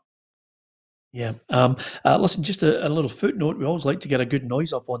problem with that. Yeah. Listen, just a little footnote. We always like to get a good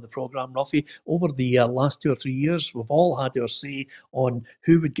noise up on the programme, Roughie. Over the last 2 or 3 years, we've all had our say on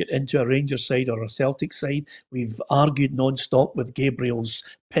who would get into a Rangers side or a Celtic side. We've argued non-stop with Gabriel's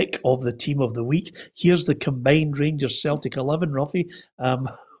pick of the team of the week. Here's the combined Rangers-Celtic 11, Roughie.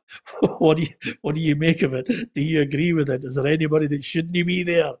 What do you make of it? Do you agree with it? Is there anybody that shouldn't be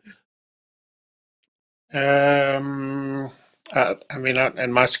there? I mean,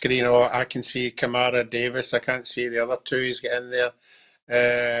 in my screen, I can see Kamara, Davis. I can't see the other two who's getting there.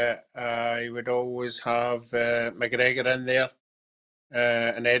 I would always have McGregor in there,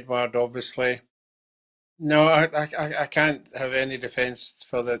 and Edward, obviously. No, I can't have any defence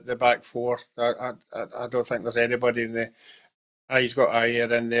for the back four. I don't think there's anybody in the. He's got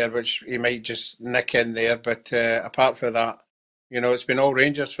Ayer in there, which he might just nick in there. But apart from that, it's been all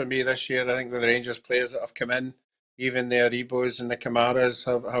Rangers for me this year. I think the Rangers players that have come in, even the Aribos and the Kamaras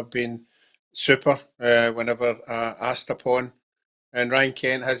have been super whenever asked upon. And Ryan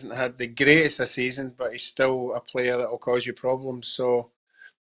Kent hasn't had the greatest of season, but he's still a player that will cause you problems. So,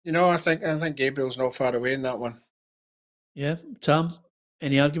 I think Gabriel's not far away in that one. Yeah, Tam,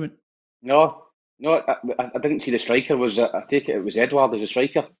 any argument? No, I didn't see the striker. I take it was Edward as a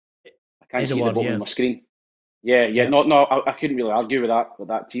striker. I can't see the bottom on my screen. Yeah. No, I couldn't really argue with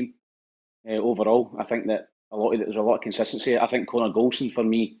that team. Overall, I think that there's a lot of consistency. I think Connor Golson for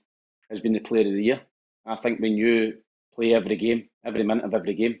me has been the player of the year. I think when you play every game, every minute of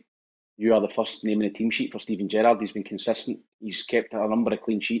every game, you are the first name in the team sheet for Steven Gerrard. He's been consistent. He's kept a number of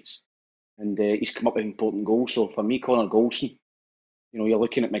clean sheets, and he's come up with important goals. So for me, Connor Golson, you're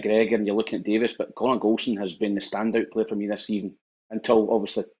looking at McGregor and you're looking at Davis, but Connor Golson has been the standout player for me this season until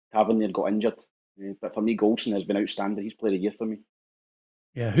obviously Tavernier got injured. But for me, Golson has been outstanding. He's player of the year for me.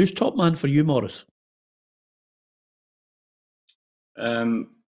 Yeah, who's top man for you, Morris?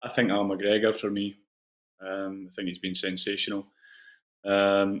 I think Al McGregor for me. I think he's been sensational.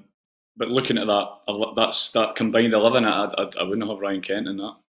 But looking at that combined 11, I wouldn't have Ryan Kent in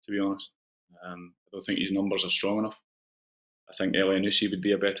that, to be honest. I don't think his numbers are strong enough. I think Elyounoussi would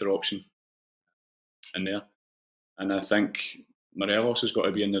be a better option in there. And I think Morelos has got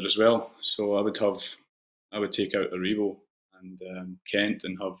to be in there as well. So I would take out Aribo and Kent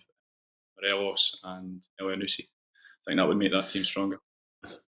and have Morelos and Elyounoussi. I think that would make that team stronger.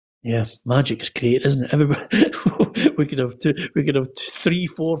 Yeah, magic is great, isn't it? Everybody, we could have 3,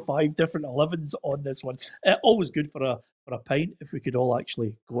 4, 5 different 11s on this one. Always good for a pint if we could all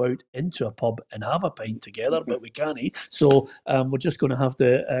actually go out into a pub and have a pint together, but we can't. So we're just going to have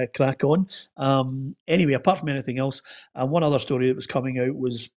to crack on. Anyway, apart from anything else, one other story that was coming out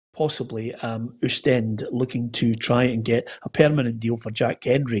was possibly Ostend looking to try and get a permanent deal for Jack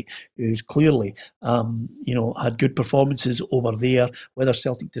Hendry, who's clearly, had good performances over there. Whether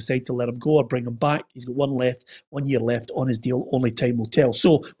Celtic decide to let him go or bring him back, he's got 1 year left on his deal. Only time will tell.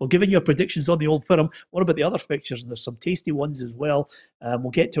 So we're giving you predictions on the Old Firm. What about the other fixtures? There's some tasty ones as well.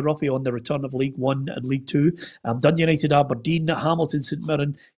 We'll get to Roughie on the return of League One and League Two. Dundee United, Aberdeen, Hamilton, St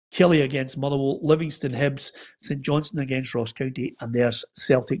Mirren, Killie against Motherwell, Livingston, Hibs, St Johnstone against Ross County, and there's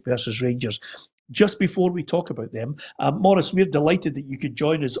Celtic versus Rangers. Just before we talk about them, Morris, we're delighted that you could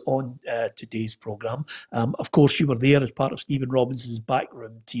join us on today's programme. Of course, you were there as part of Stephen Robinson's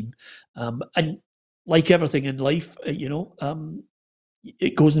backroom team. And like everything in life,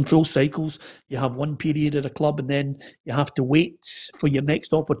 it goes in full cycles. You have one period at a club and then you have to wait for your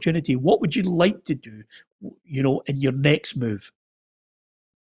next opportunity. What would you like to do, in your next move?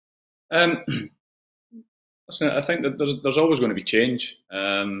 Listen, I think that there's always going to be change.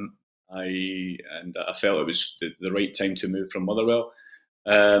 I felt it was the right time to move from Motherwell.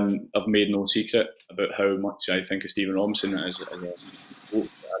 I've made no secret about how much I think of Stephen Robinson as a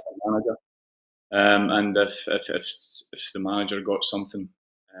manager. And if the manager got something,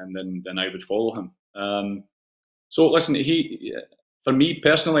 then I would follow him. So listen, for me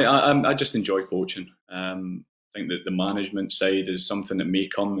personally, I just enjoy coaching. I think that the management side is something that may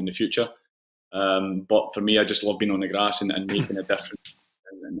come in the future. But for me, I just love being on the grass and making a difference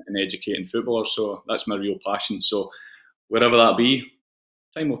and educating footballers. So that's my real passion. So wherever that be,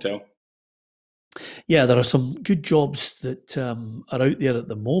 time will tell. Yeah, there are some good jobs that are out there at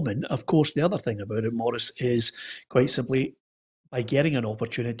the moment. Of course, the other thing about it, Morris, is quite simply by getting an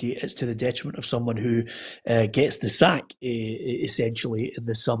opportunity, it's to the detriment of someone who gets the sack, essentially, in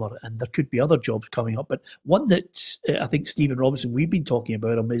the summer. And there could be other jobs coming up. But one that I think Stephen Robinson, we've been talking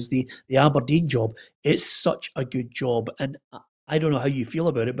about him, is the Aberdeen job. It's such a good job. And I don't know how you feel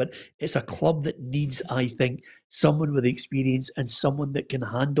about it, but it's a club that needs, I think, someone with experience and someone that can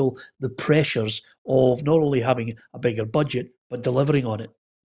handle the pressures of not only having a bigger budget, but delivering on it.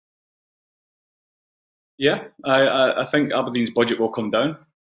 Yeah, I think Aberdeen's budget will come down.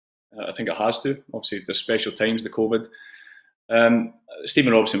 I think it has to. Obviously, there's special times, the COVID.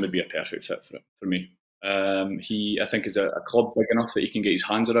 Stephen Robson would be a perfect fit for me. I think is a club big enough that he can get his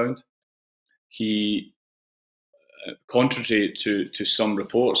hands around. He, contrary to some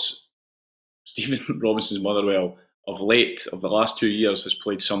reports, Stephen Robinson's Motherwell of the last 2 years, has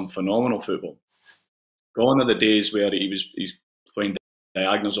played some phenomenal football. Gone are the days where he's playing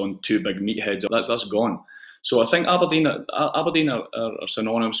diagonals on two big meatheads. That's gone. So I think Aberdeen are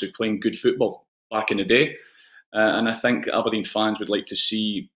synonymous with playing good football back in the day, and I think Aberdeen fans would like to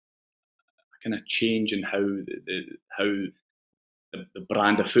see a kind of change in how the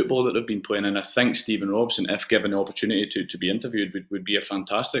brand of football that they've been playing. And I think Stephen Robson, if given the opportunity to be interviewed, would be a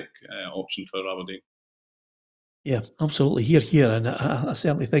fantastic option for Aberdeen. Yeah, absolutely. Here. And I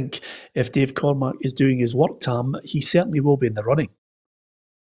certainly think if Dave Cormack is doing his work, Tam, he certainly will be in the running.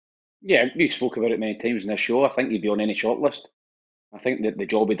 Yeah, we spoke about it many times in this show. I think he'd be on any shortlist. I think that the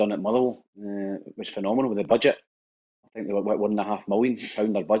job he done at Motherwell was phenomenal with the budget. I think they were £1.5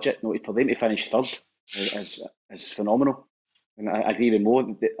 million their budget. No, for them to finish third is phenomenal. And I agree with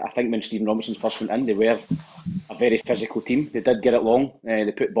Mo. I think when Stephen Robinson first went in, they were a very physical team. They did get it long.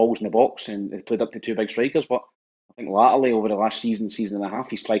 They put balls in the box and they played up to two big strikers. But I think latterly, over the last season and a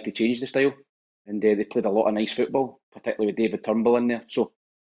half, he's tried to change the style. And they played a lot of nice football, particularly with David Turnbull in there. So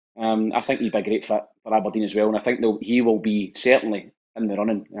I think he'd be a great fit for Aberdeen as well. And I think he will be certainly in the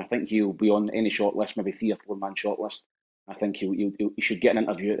running. I think he'll be on any shortlist, maybe 3 or 4 man shortlist. I think he should get an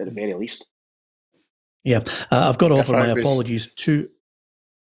interview at the very least. Yeah, I've got to offer my apologies to...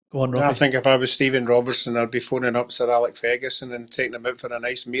 Go on, Roughie. I think if I was Stephen Robertson, I'd be phoning up Sir Alex Ferguson and taking him out for a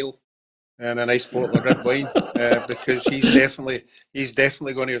nice meal and a nice bottle of red wine, because he's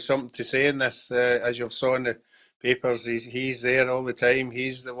definitely going to have something to say in this. As you've saw in the papers, he's there all the time.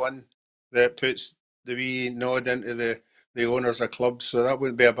 He's the one that puts the wee nod into the owners of clubs, so that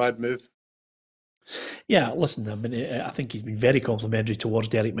wouldn't be a bad move. Yeah, listen, I mean, I think he's been very complimentary towards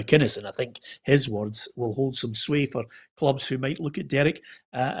Derek McInnes, and I think his words will hold some sway for clubs who might look at Derek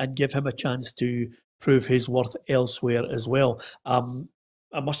and give him a chance to prove his worth elsewhere as well.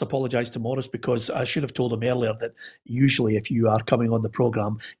 I must apologise to Morris because I should have told him earlier that usually if you are coming on the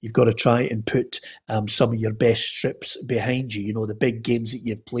programme, you've got to try and put some of your best strips behind you, the big games that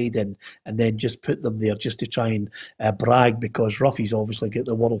you've played in, and then just put them there just to try and brag, because Roughie's obviously got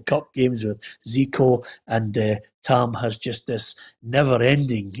the World Cup games with Zico, and Tam has just this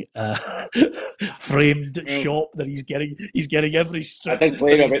never-ending framed shop that he's getting every strip. I did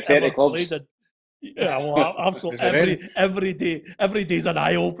play about 30 clubs. Yeah, well, absolutely. Every day's an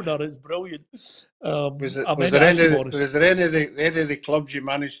eye opener. It's brilliant. Was there any of the clubs you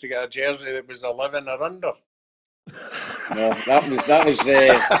managed to get a jersey that was 11 or under? No, that was. I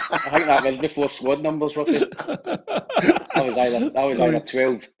think that was before squad numbers, Roughie. That was either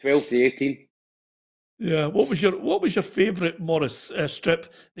 12 to 18. Yeah. What was your favourite Morris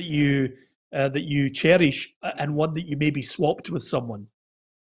strip that you cherish, and one that you maybe swapped with someone?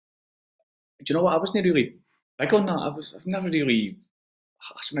 Do you know what? I wasn't really big on that. I've never really.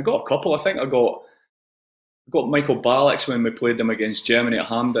 I got a couple. I think I got Michael Ballack's when we played them against Germany at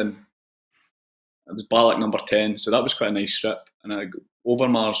Hampden. It was Ballack number 10, so that was quite a nice strip. And I got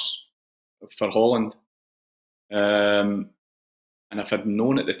Overmars for Holland. And if I'd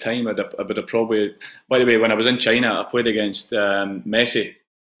known at the time, I would have probably. By the way, when I was in China, I played against Messi,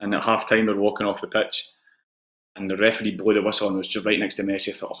 and at half time we were walking off the pitch. And the referee blew the whistle and was just right next to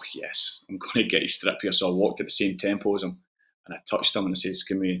Messi. I thought, oh yes, I'm going to get his strip here. So I walked at the same tempo as him and I touched him and I says,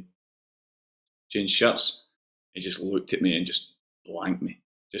 can we change shirts? He just looked at me and just blanked me.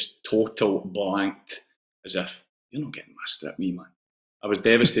 Just total blanked, as if, you're not getting my strip, me, man. I was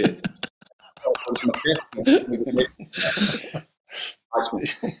devastated.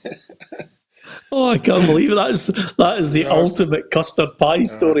 Oh, I can't believe it. That is the ultimate custard pie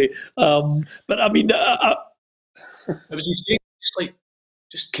story. But I mean, it was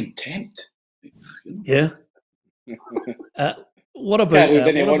just contempt. Yeah. What about?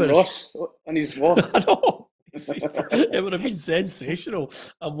 Didn't What want about Ross on his wall? I know. It would have been sensational.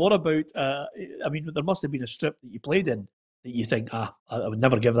 And what about? I mean, there must have been a strip that you played in that you think, I would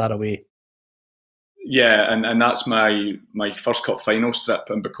never give that away. Yeah, and that's my first cup final strip.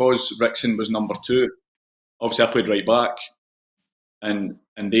 And because Rickson was number 2, obviously I played right back. And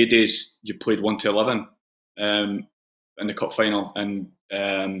in their days, you played 1 to 11 in the cup final. And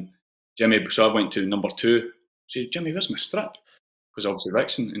Jimmy, so I went to number 2. I said, Jimmy, where's my strip? Because obviously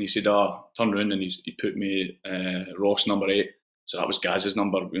Rickson. And he said, turn around, and he put me Ross number 8. So that was Gaz's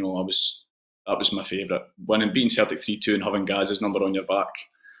number. You know, that was my favourite. Winning, beating Celtic 3-2 and having Gaz's number on your back.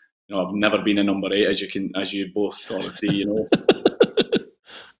 You know, I've never been a number 8, as you both thought of 3. You know,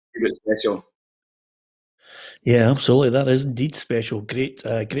 it's special. Yeah, absolutely. That is indeed special. Great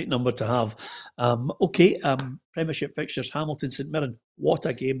number to have. Okay, Premiership fixtures, Hamilton, St Mirren. What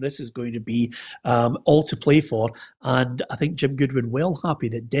a game this is going to be. All to play for. And I think Jim Goodwin well happy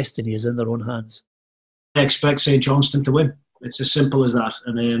that destiny is in their own hands. I expect St Johnstone to win. It's as simple as that.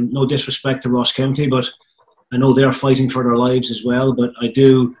 And no disrespect to Ross County, but I know they're fighting for their lives as well. But I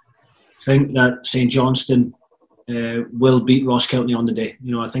do think that St Johnstone will beat Ross County on the day.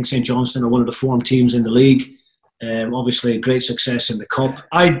 You know, I think St Johnstone are one of the form teams in the league. Obviously, great success in the cup.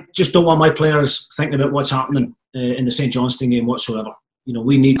 I just don't want my players thinking about what's happening in the St Johnstone game whatsoever. You know,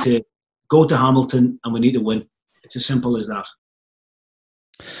 we need to go to Hamilton and we need to win. It's as simple as that.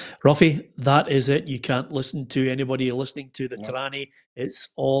 Roughie, that is it. You can't listen to anybody listening to the Tyranny. It's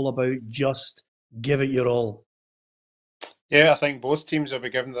all about just give it your all. Yeah, I think both teams will be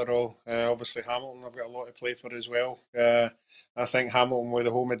giving their all. Obviously, Hamilton have got a lot to play for as well. I think Hamilton with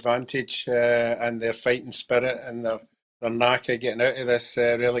the home advantage and their fighting spirit and their knack of getting out of this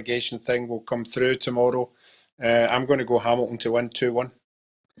relegation thing will come through tomorrow. I'm going to go Hamilton to win 2-1.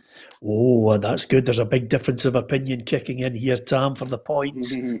 Oh, that's good. There's a big difference of opinion kicking in here, Tam, for the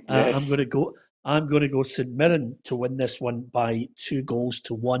points. Yes. I'm going to go St Mirren to win this one by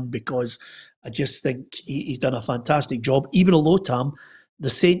 2-1 because I just think he's done a fantastic job. Even although, Tam, the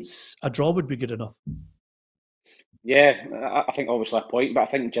Saints, a draw would be good enough. Yeah, I think obviously a point, but I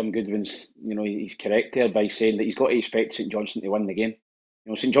think Jim Goodwin's, you know, he's correct there by saying that he's got to expect St Johnstone to win the game.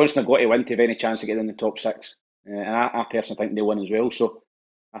 You know, St Johnstone have got to win to have any chance to get in the top 6, and I personally think they'll win as well. So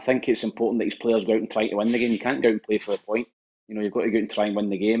I think it's important that his players go out and try to win the game. You can't go out and play for a point. You know, you've got to go out and try and win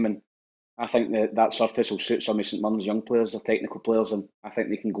the game, and I think that surface will suit some of St Mirren's young players, their technical players, and I think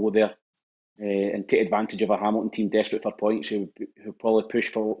they can go there and take advantage of a Hamilton team desperate for points who probably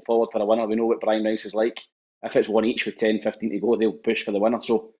push forward for a winner. We know what Brian Rice is like. If it's 1 each with 10, 15 to go, they'll push for the winner.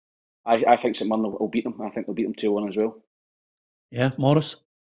 So I think St Mirren will beat them. I think they'll beat them 2-1 as well. Yeah, Morris?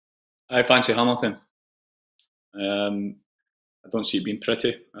 I fancy Hamilton. I don't see it being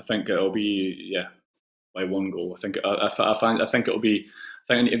pretty. I think it'll be by 1 goal. I think it'll be.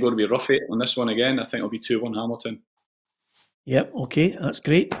 I think I need to go to be Roughie on this one again. I think it'll be 2-1 Hamilton. Yep, okay, that's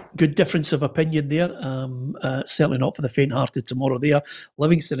great. Good difference of opinion there. Certainly not for the faint-hearted tomorrow there.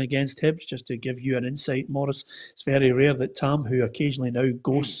 Livingston against Hibs, just to give you an insight, Morris, it's very rare that Tam, who occasionally now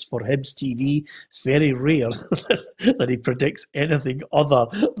ghosts for Hibs TV, it's very rare that he predicts anything other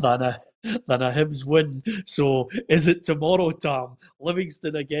than a Hibs win. So is it tomorrow, Tam?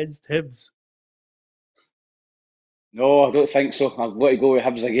 Livingston against Hibs? No, I don't think so. I've got to go with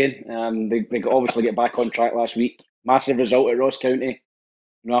Hibs again. They obviously get back on track last week. Massive result at Ross County.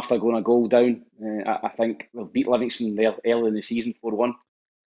 You know, after going a goal down, I think they'll beat Livingston there early in the season 4-1.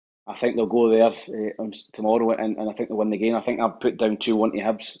 I think they'll go there tomorrow and I think they'll win the game. I think I've put down 2-1 to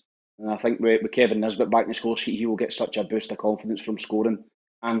Hibs. And I think with Kevin Nisbet back in the score sheet, he will get such a boost of confidence from scoring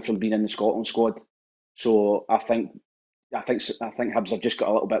and from being in the Scotland squad. So I think Hibs have just got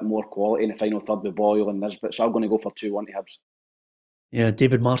a little bit more quality in the final third with Boyle and Nisbet. So I'm going to go for 2-1 to Hibs. Yeah,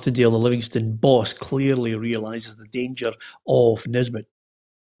 David Martindale, the Livingston boss, clearly realises the danger of Nisbet.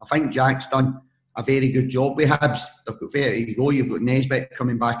 I think Jack's done a very good job with Hibs. They've got very to go. You've got Nisbet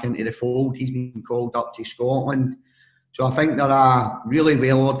coming back into the fold. He's been called up to Scotland. So I think they're a really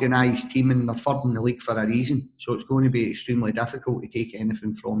well-organised team and they're third in the league for a reason. So it's going to be extremely difficult to take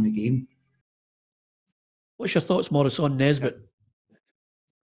anything from the game. What's your thoughts, Morris, on Nisbet?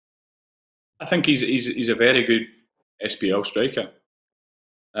 I think he's a very good SPL striker.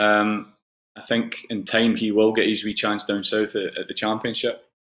 I think in time he will get his wee chance down south at the Championship.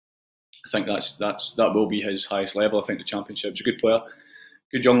 I think that will be his highest level. I think the Championship's a good player,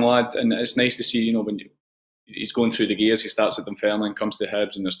 good young lad, and it's nice to see, you know, when he's going through the gears. He starts at Dunfermline, comes to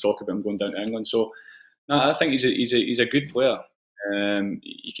Hibs, and there's talk about him going down to England. So, no, I think he's a good player.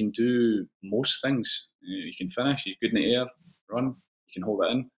 He can do most things. He can finish. He's good in the air, run. He can hold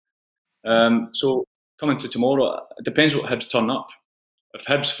it in. So coming to tomorrow, it depends what Hibs turn up. If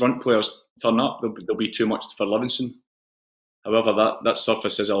Hibs front players turn up, there'll be too much for Livingston. However, that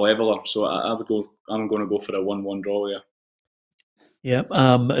surface is a leveller, so I'm going to go for a 1-1 draw here. Yeah.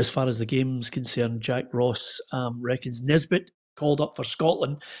 As far as the game's concerned, Jack Ross reckons Nisbet, called up for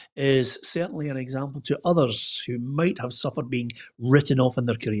Scotland, is certainly an example to others who might have suffered being written off in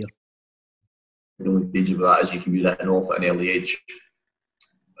their career. The only danger with that is you can be written off at an early age,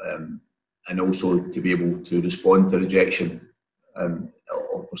 and also to be able to respond to rejection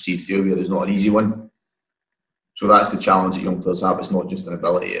or perceived failure is not an easy one. So that's the challenge that young players have. It's not just an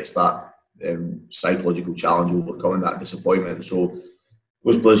ability; it's that psychological challenge overcoming that disappointment. So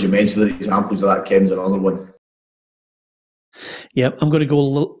those players you mentioned are examples of that. Ken's another one. Yeah, I'm going to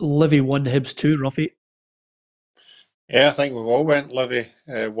go Livy 1, Hibs 2, Roughie. Yeah, I think we've all went Livy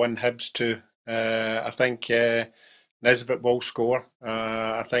 1, Hibs 2. I think Nisbet will score.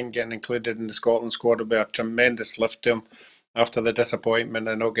 I think getting included in the Scotland squad will be a tremendous lift to him after the disappointment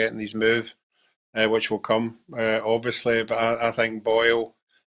and not getting his move, which will come, obviously. But I think Boyle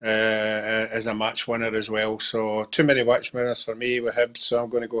is a match winner as well. So too many match winners for me with Hibs, so I'm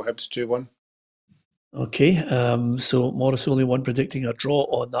going to go Hibs 2-1. Okay, so Morris only one predicting a draw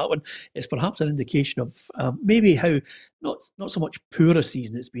on that one. It's perhaps an indication of maybe how not so much poor a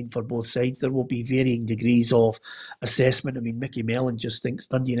season it's been for both sides. There will be varying degrees of assessment. I mean, Mickey Mellon just thinks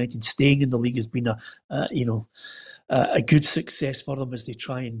Dundee United staying in the league has been a good success for them as they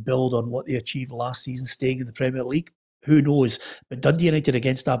try and build on what they achieved last season, staying in the Premier League. Who knows? But Dundee United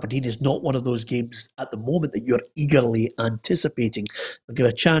against Aberdeen is not one of those games at the moment that you're eagerly anticipating. They've got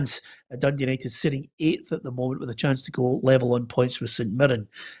a chance. Dundee United sitting 8th at the moment with a chance to go level on points with St Mirren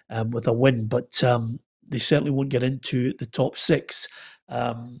with a win. But they certainly won't get into the top 6.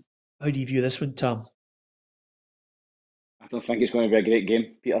 How do you view this one, Tam? I don't think it's going to be a great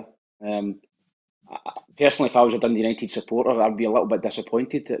game, Peter. Personally, if I was a Dundee United supporter, I'd be a little bit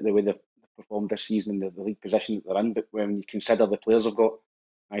disappointed at the way they've performed this season in the league position that they're in. But when you consider the players they've got,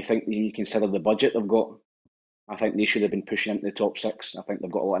 I think you consider the budget they've got, I think they should have been pushing into the top 6. I think they've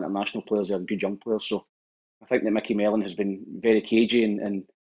got a lot of international players there and good young players. So I think that Mickey Mellon has been very cagey and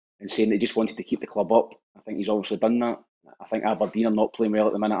saying that he just wanted to keep the club up. I think he's obviously done that. I think Aberdeen are not playing well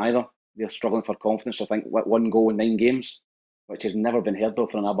at the minute either. They're struggling for confidence. I think 1 goal in 9 games, which has never been heard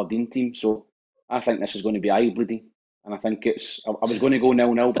of for an Aberdeen team. So I think this is going to be eye-bleeding. And I think I was going to go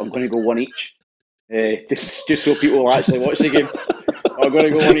 0-0, but I'm going to go 1 each. Just so people will actually watch the game. I'm going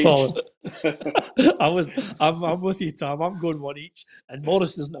to go 1 each. I'm with you, Tam. I'm going 1 each. And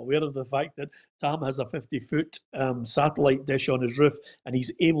Morris isn't aware of the fact that Tam has a 50-foot satellite dish on his roof and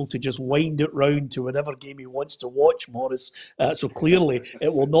he's able to just wind it round to whatever game he wants to watch, Morris. So clearly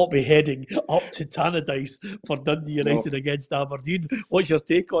it will not be heading up to Tannadice for Dundee United against Aberdeen. What's your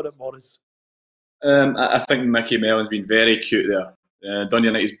take on it, Morris? I think Mickey Mellon's been very cute there. Dundee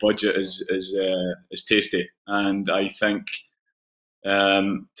United's budget is tasty, and I think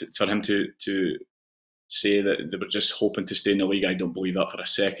for him to say that they were just hoping to stay in the league, I don't believe that for a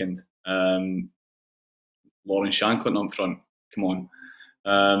second. Lauren Shanklin up front, come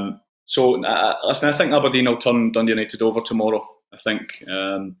on. So listen, I think Aberdeen will turn Dundee United over tomorrow. I think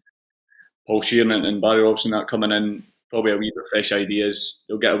Paul Sheeran and Barry Robson are coming in. Probably a wee bit fresh ideas.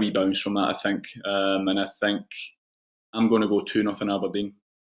 They'll get a wee bounce from that, I think. And I think I'm going to go 2-0 Aberdeen.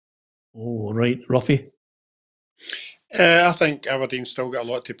 Oh, right. Roughie? I think Aberdeen still got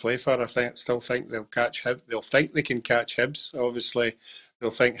a lot to play for. Still think they'll catch Hibs. They'll think they can catch Hibs. Obviously,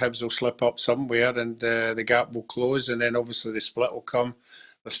 they'll think Hibs will slip up somewhere and the gap will close. And then obviously the split will come.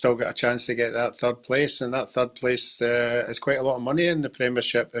 They've still got a chance to get that 3rd place. And that 3rd place is quite a lot of money in the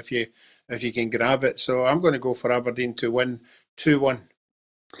Premiership if you can grab it. So I'm going to go for Aberdeen to win 2-1.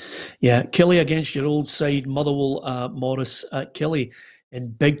 Yeah, Killie against your old side, Motherwell, Morris. Killie in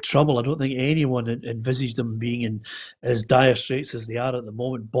big trouble. I don't think anyone envisaged them being in as dire straits as they are at the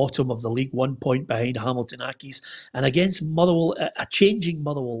moment. Bottom of the league, 1 point behind Hamilton Accies. And against Motherwell, a changing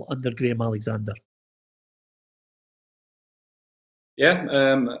Motherwell under Graham Alexander.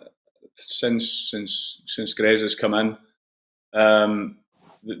 Yeah, since Grez has come in,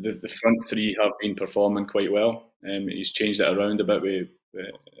 the front 3 have been performing quite well. He's changed it around a bit with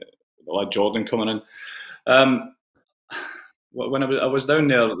the lad Jordan coming in. When I was down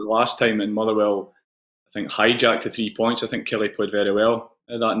there the last time in Motherwell, I think hijacked to 3 points. I think Killie played very well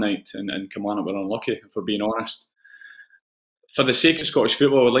that night and Kilmarnock were unlucky, if we're being honest. for the sake of Scottish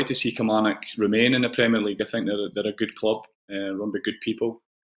football, I would like to see Kilmarnock remain in the Premier League. I think they're a good club, run by good people.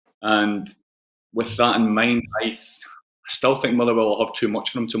 And with that in mind, I still think Motherwell will have too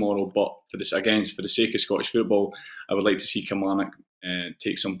much for them tomorrow. But for the sake of Scottish football, I would like to see Kilmarnock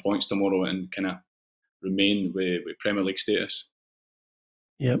take some points tomorrow and kind of remain with Premier League status.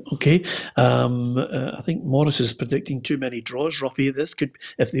 Yeah, okay. I think Morris is predicting too many draws, Roughie. This could,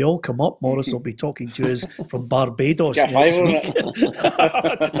 if they all come up, Morris will be talking to us from Barbados next week.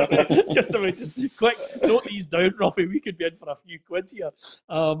 Just quick, note these down, Roughie. We could be in for a few quid here.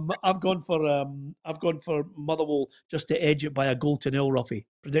 I've gone for Motherwell just to edge it by a 1-0, Roughie.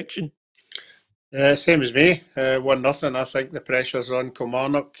 Prediction? Same as me. 1-0. I think the pressure's on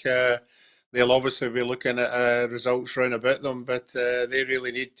Kilmarnock. They'll obviously be looking at results round about them, but they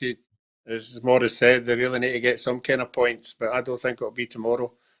really need to, as Morris said, they really need to get some kind of points, but I don't think it'll be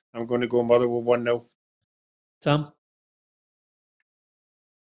tomorrow. I'm going to go Motherwell 1-0. Tam?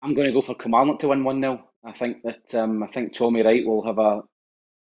 I'm going to go for Kilmarnock to win 1-0. I think Tommy Wright will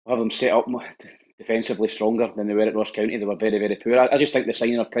have them set up defensively stronger than they were at Ross County. They were very, very poor. I just think the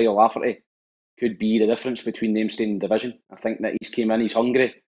signing of Kyle Lafferty could be the difference between them staying in division. I think that he's came in, he's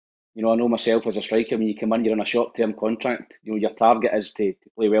hungry. You know, I know myself as a striker, when you come in, you're on a short-term contract. You know, your target is to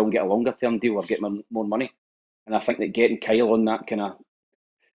play well and get a longer-term deal or get more money. And I think that getting Kyle on that kind of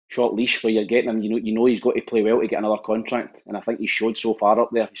short leash where you're getting him, you know he's got to play well to get another contract. And I think he showed so far up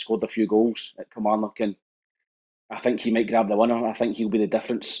there. He scored a few goals at Kilmarnock, and I think he might grab the winner. I think he'll be the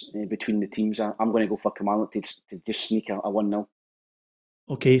difference between the teams. I'm going to go for Kilmarnock to just sneak a 1-0.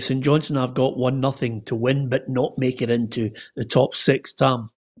 Okay, St Johnstone, I've got 1-0 to win, but not make it into the top 6.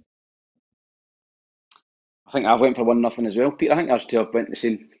 Tam? I think I've went for 1-0 as well, Peter. I think ours two have went the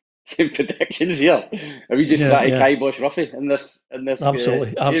same predictions here. Are we just trying to kibosh Roughie in this?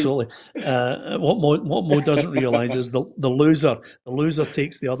 Absolutely. What Mo doesn't realise is the loser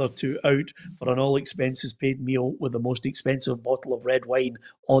takes the other two out for an all expenses paid meal with the most expensive bottle of red wine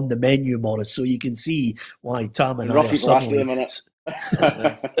on the menu, Morris. So you can see why Tam and I are suddenly.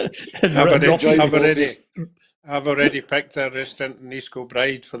 I've already picked a restaurant in East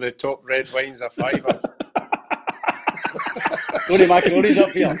Kilbride for the top red wines, a £5. Tony Macaroni's up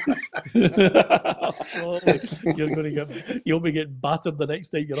here. You'll be getting battered the next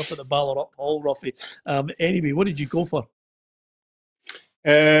time you're up at the Ballarat Hall, Roughie. Anyway, what did you go for?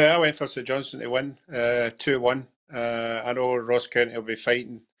 I went for St Johnstone to win 2-1. I know Ross County will be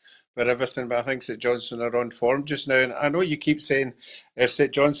fighting for everything, but I think St Johnstone are on form just now. And I know you keep saying if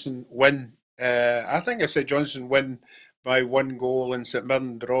St Johnstone win, I think if St Johnstone win by 1 goal and St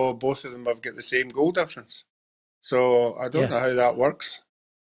Mirren draw, both of them have got the same goal difference. So I don't know how that works.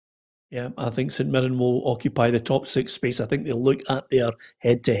 Yeah, I think St Mirren will occupy the top 6 space. I think they'll look at their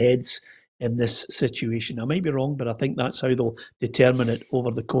head-to-heads in this situation. I might be wrong, but I think that's how they'll determine it over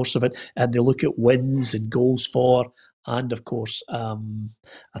the course of it. And they'll look at wins and goals for, and of course, I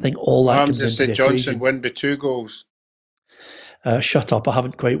think all that comes into the equation. St Johnstone win by 2 goals. Shut up! I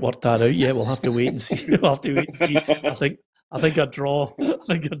haven't quite worked that out yet. We'll have to wait and see. I think a draw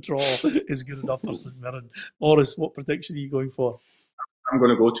is good enough for St Mirren. Morris, what prediction are you going for? I'm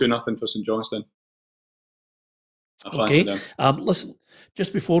going to go 2-0 for St Johnstone. Okay. Listen,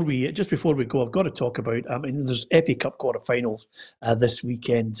 just before we go, I've got to talk about. There's FA Cup quarterfinals this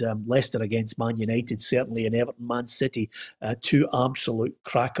weekend. Leicester against Man United, certainly, and Everton, Man City. 2 absolute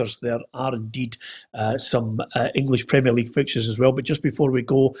crackers. There are indeed some English Premier League fixtures as well. But just before we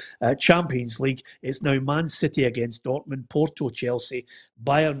go, Champions League. It's now Man City against Dortmund, Porto, Chelsea,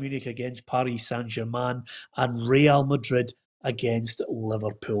 Bayern Munich against Paris Saint-Germain, and Real Madrid against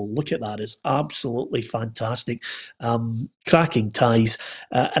Liverpool. Look at that. It's absolutely fantastic. Cracking ties.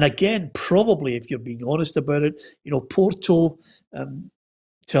 And again, probably, if you're being honest about it, Porto,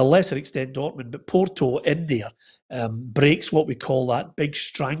 to a lesser extent Dortmund, but Porto in there breaks what we call that big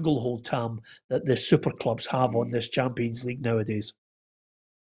stranglehold, Tam, that the super clubs have on this Champions League nowadays.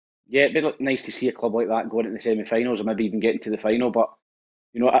 Yeah, it'd be nice to see a club like that going into the semi-finals or maybe even getting to the final. But,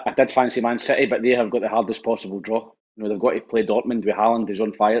 I did fancy Man City, but they have got the hardest possible draw. They've got to play Dortmund with Haaland, who's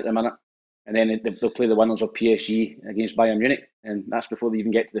on fire at the minute. And then they'll play the winners of PSG against Bayern Munich. And that's before they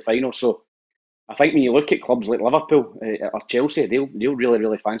even get to the final. So I think when you look at clubs like Liverpool or Chelsea, they'll really,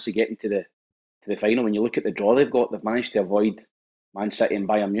 really fancy getting to the final. When you look at the draw they've got, they've managed to avoid Man City and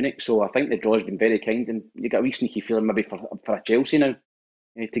Bayern Munich. So I think the draw's been very kind. And you got a wee sneaky feeling maybe for a Chelsea now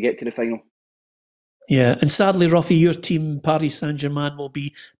to get to the final. Yeah, and sadly, Roughie, your team, Paris Saint-Germain, will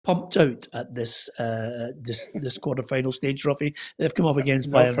be pumped out at this quarter-final stage, Roughie. They've come up against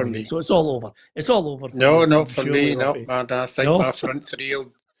Bayern Munich, so it's all over. It's all over. Not for me, man. I think my front three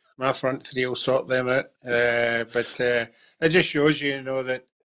My front three will sort them out. But it just shows you, that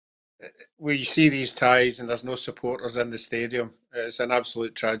when you see these ties and there's no supporters in the stadium, it's an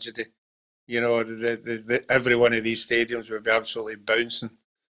absolute tragedy. Every one of these stadiums would be absolutely bouncing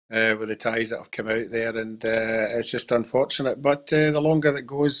with the ties that have come out there, and it's just unfortunate. But the longer it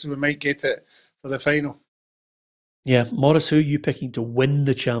goes, we might get it for the final. Yeah, Morris, who are you picking to win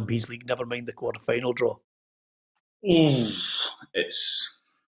the Champions League? Never mind the quarter-final draw. It's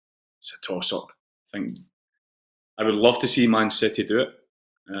a toss-up. I think I would love to see Man City do it,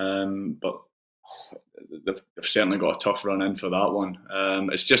 but they've certainly got a tough run in for that one.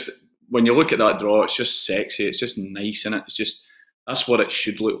 It's just, when you look at that draw, it's just sexy. It's just nice, isn't it? It's just, that's what it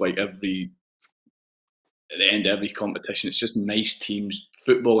should look like at the end of every competition. It's just nice teams,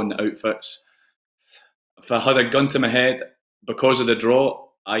 football in the outfits. If I had a gun to my head, because of the draw,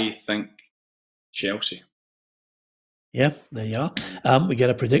 I think Chelsea. Yeah, there you are. We get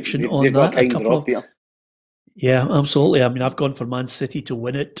a prediction on that. A couple of, Peter. Yeah, absolutely. I mean, I've gone for Man City to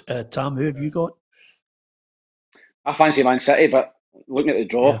win it. Tam, who have you got? I fancy Man City, but looking at the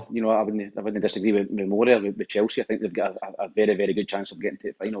draw, I wouldn't disagree with Moria with Chelsea. I think they've got a very, very good chance of getting to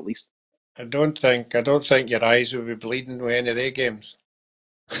the final at least. I don't think your eyes will be bleeding with any of their games.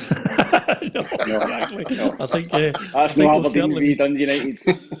 No, exactly. No. I think that's not Aberdeen v Dundee United.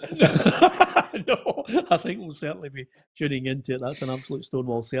 No, I think we'll certainly be tuning into it. That's an absolute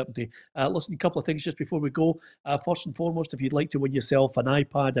stonewall certainty. Listen, a couple of things just before we go. First and foremost, if you'd like to win yourself an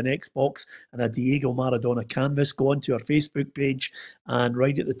iPad, an Xbox, and a Diego Maradona canvas, go onto our Facebook page, and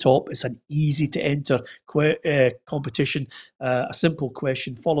right at the top, it's an easy to enter competition. A simple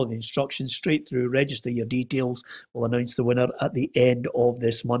question, follow the instructions straight through, register your details. We'll announce the winner at the end of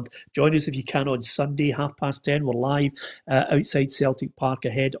this month. Join us if you can on Sunday, 10:30. We're live outside Celtic Park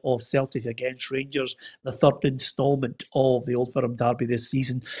ahead of Celtic against Rangers, the third instalment of the Old Firm Derby this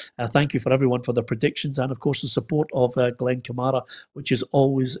season. Thank you for everyone for their predictions and, of course, the support of Glenn Kamara, which is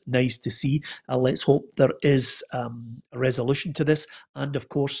always nice to see. Let's hope there is a resolution to this. And, of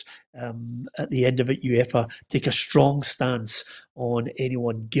course, at the end of it, UEFA take a strong stance on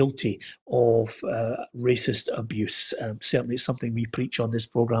anyone guilty of racist abuse. Certainly it's something we preach on this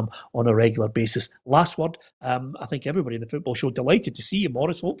programme on a regular basis. Last word, I think everybody in the Football Show delighted to see you,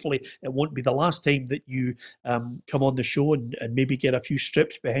 Morris. Hopefully it won't be the last time that you come on the show and maybe get a few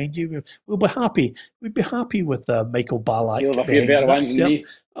strips behind you. We'll be happy. We'd be happy with Michael Ballack. You'll have a few better ones than me.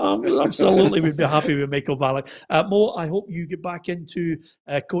 Absolutely, we'd be happy with Michael Ballack. Mo, I hope you get back into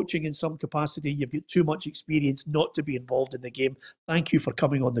coaching in some capacity. You've got too much experience not to be involved in the game. Thank you for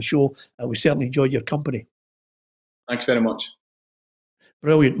coming on the show. We certainly enjoyed your company. Thanks very much.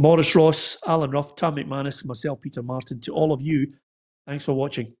 Brilliant. Morris Ross, Alan Rough, Tam McManus, myself, Peter Martin. To all of you, thanks for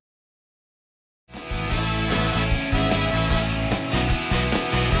watching.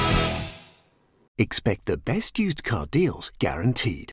 Expect the best used car deals guaranteed.